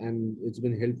well, and it's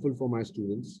been helpful for my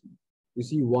students. You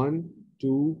see 1,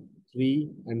 2, 3,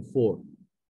 and 4.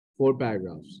 4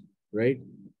 paragraphs, right?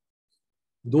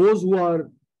 Those who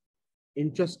are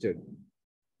interested,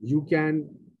 you can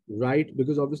write,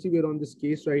 because obviously we're on this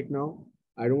case right now.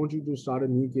 I don't want you to start a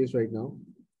new case right now.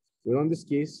 We're on this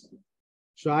case.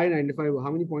 Try and identify how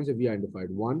many points have we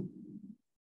identified. 1,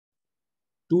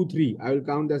 2, 3. I will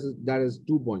count that as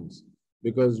 2 points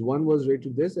because one was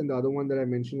related to this and the other one that I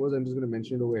mentioned was, I'm just going to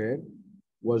mention it over here,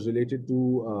 was related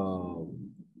to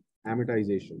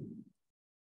amortization.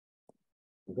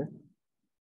 Okay.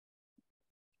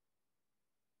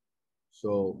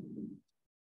 So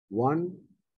 1,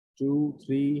 2,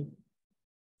 3,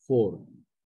 4.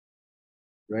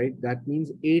 Right? That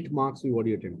means 8 marks we've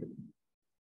already attempted.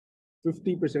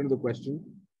 50% of the question,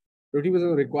 50% of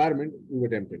the requirement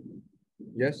we've attempted.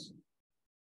 Yes.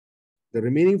 The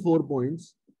remaining 4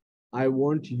 points, I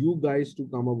want you guys to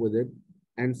come up with it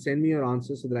and send me your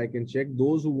answers so that I can check.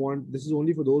 Those who want, this is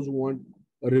only for those who want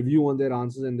a review on their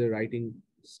answers and their writing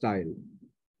style.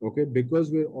 Okay,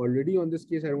 because we're already on this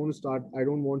case, I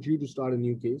don't want you to start a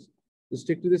new case. Just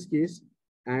stick to this case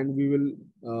and we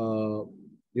will,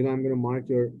 I'm going to mark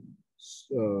your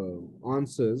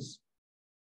answers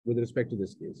with respect to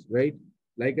this case, right?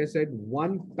 Like I said,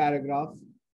 one paragraph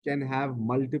can have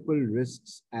multiple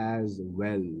risks as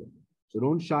well. So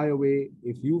don't shy away.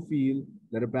 If you feel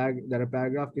that a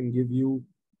paragraph can give you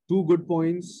 2 good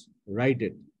points, write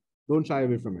it. Don't shy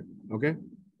away from it. Okay.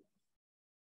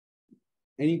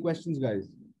 Any questions, guys?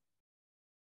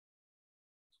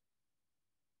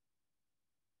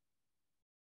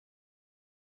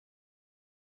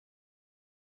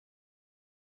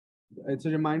 It's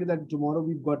a reminder that tomorrow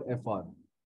we've got FR.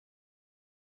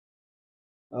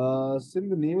 Sim,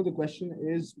 the name of the question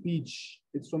is speech.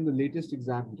 It's from the latest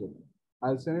exam kit.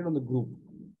 I'll send it on the group.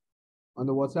 On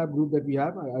the WhatsApp group that we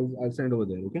have, I'll send it over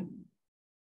there, okay?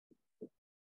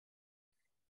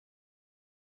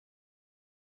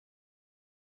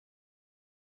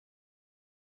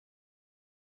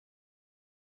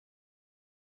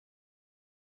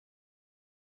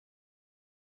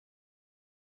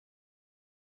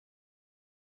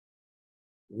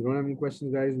 If you don't have any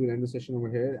questions, guys, we'll end the session over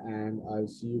here, and I'll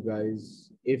see you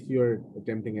guys. If you're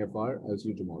attempting FR, I'll see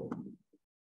you tomorrow.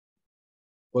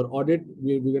 For audit,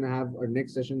 we're gonna have our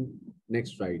next session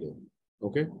next Friday.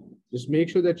 Okay, just make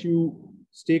sure that you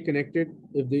stay connected.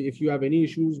 If you have any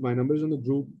issues, my number is on the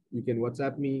group. You can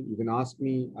WhatsApp me. You can ask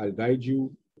me. I'll guide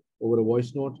you over a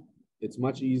voice note. It's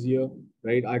much easier,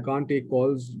 right? I can't take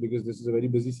calls because this is a very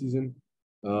busy season.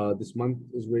 This month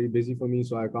is very busy for me,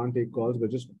 so I can't take calls.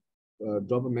 But just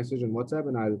drop a message on WhatsApp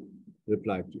and I'll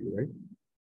reply to you, right?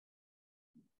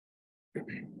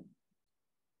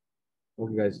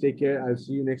 Okay, guys, take care. I'll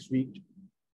see you next week.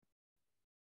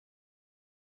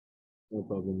 No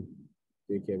problem.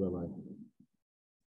 Take care. Bye bye.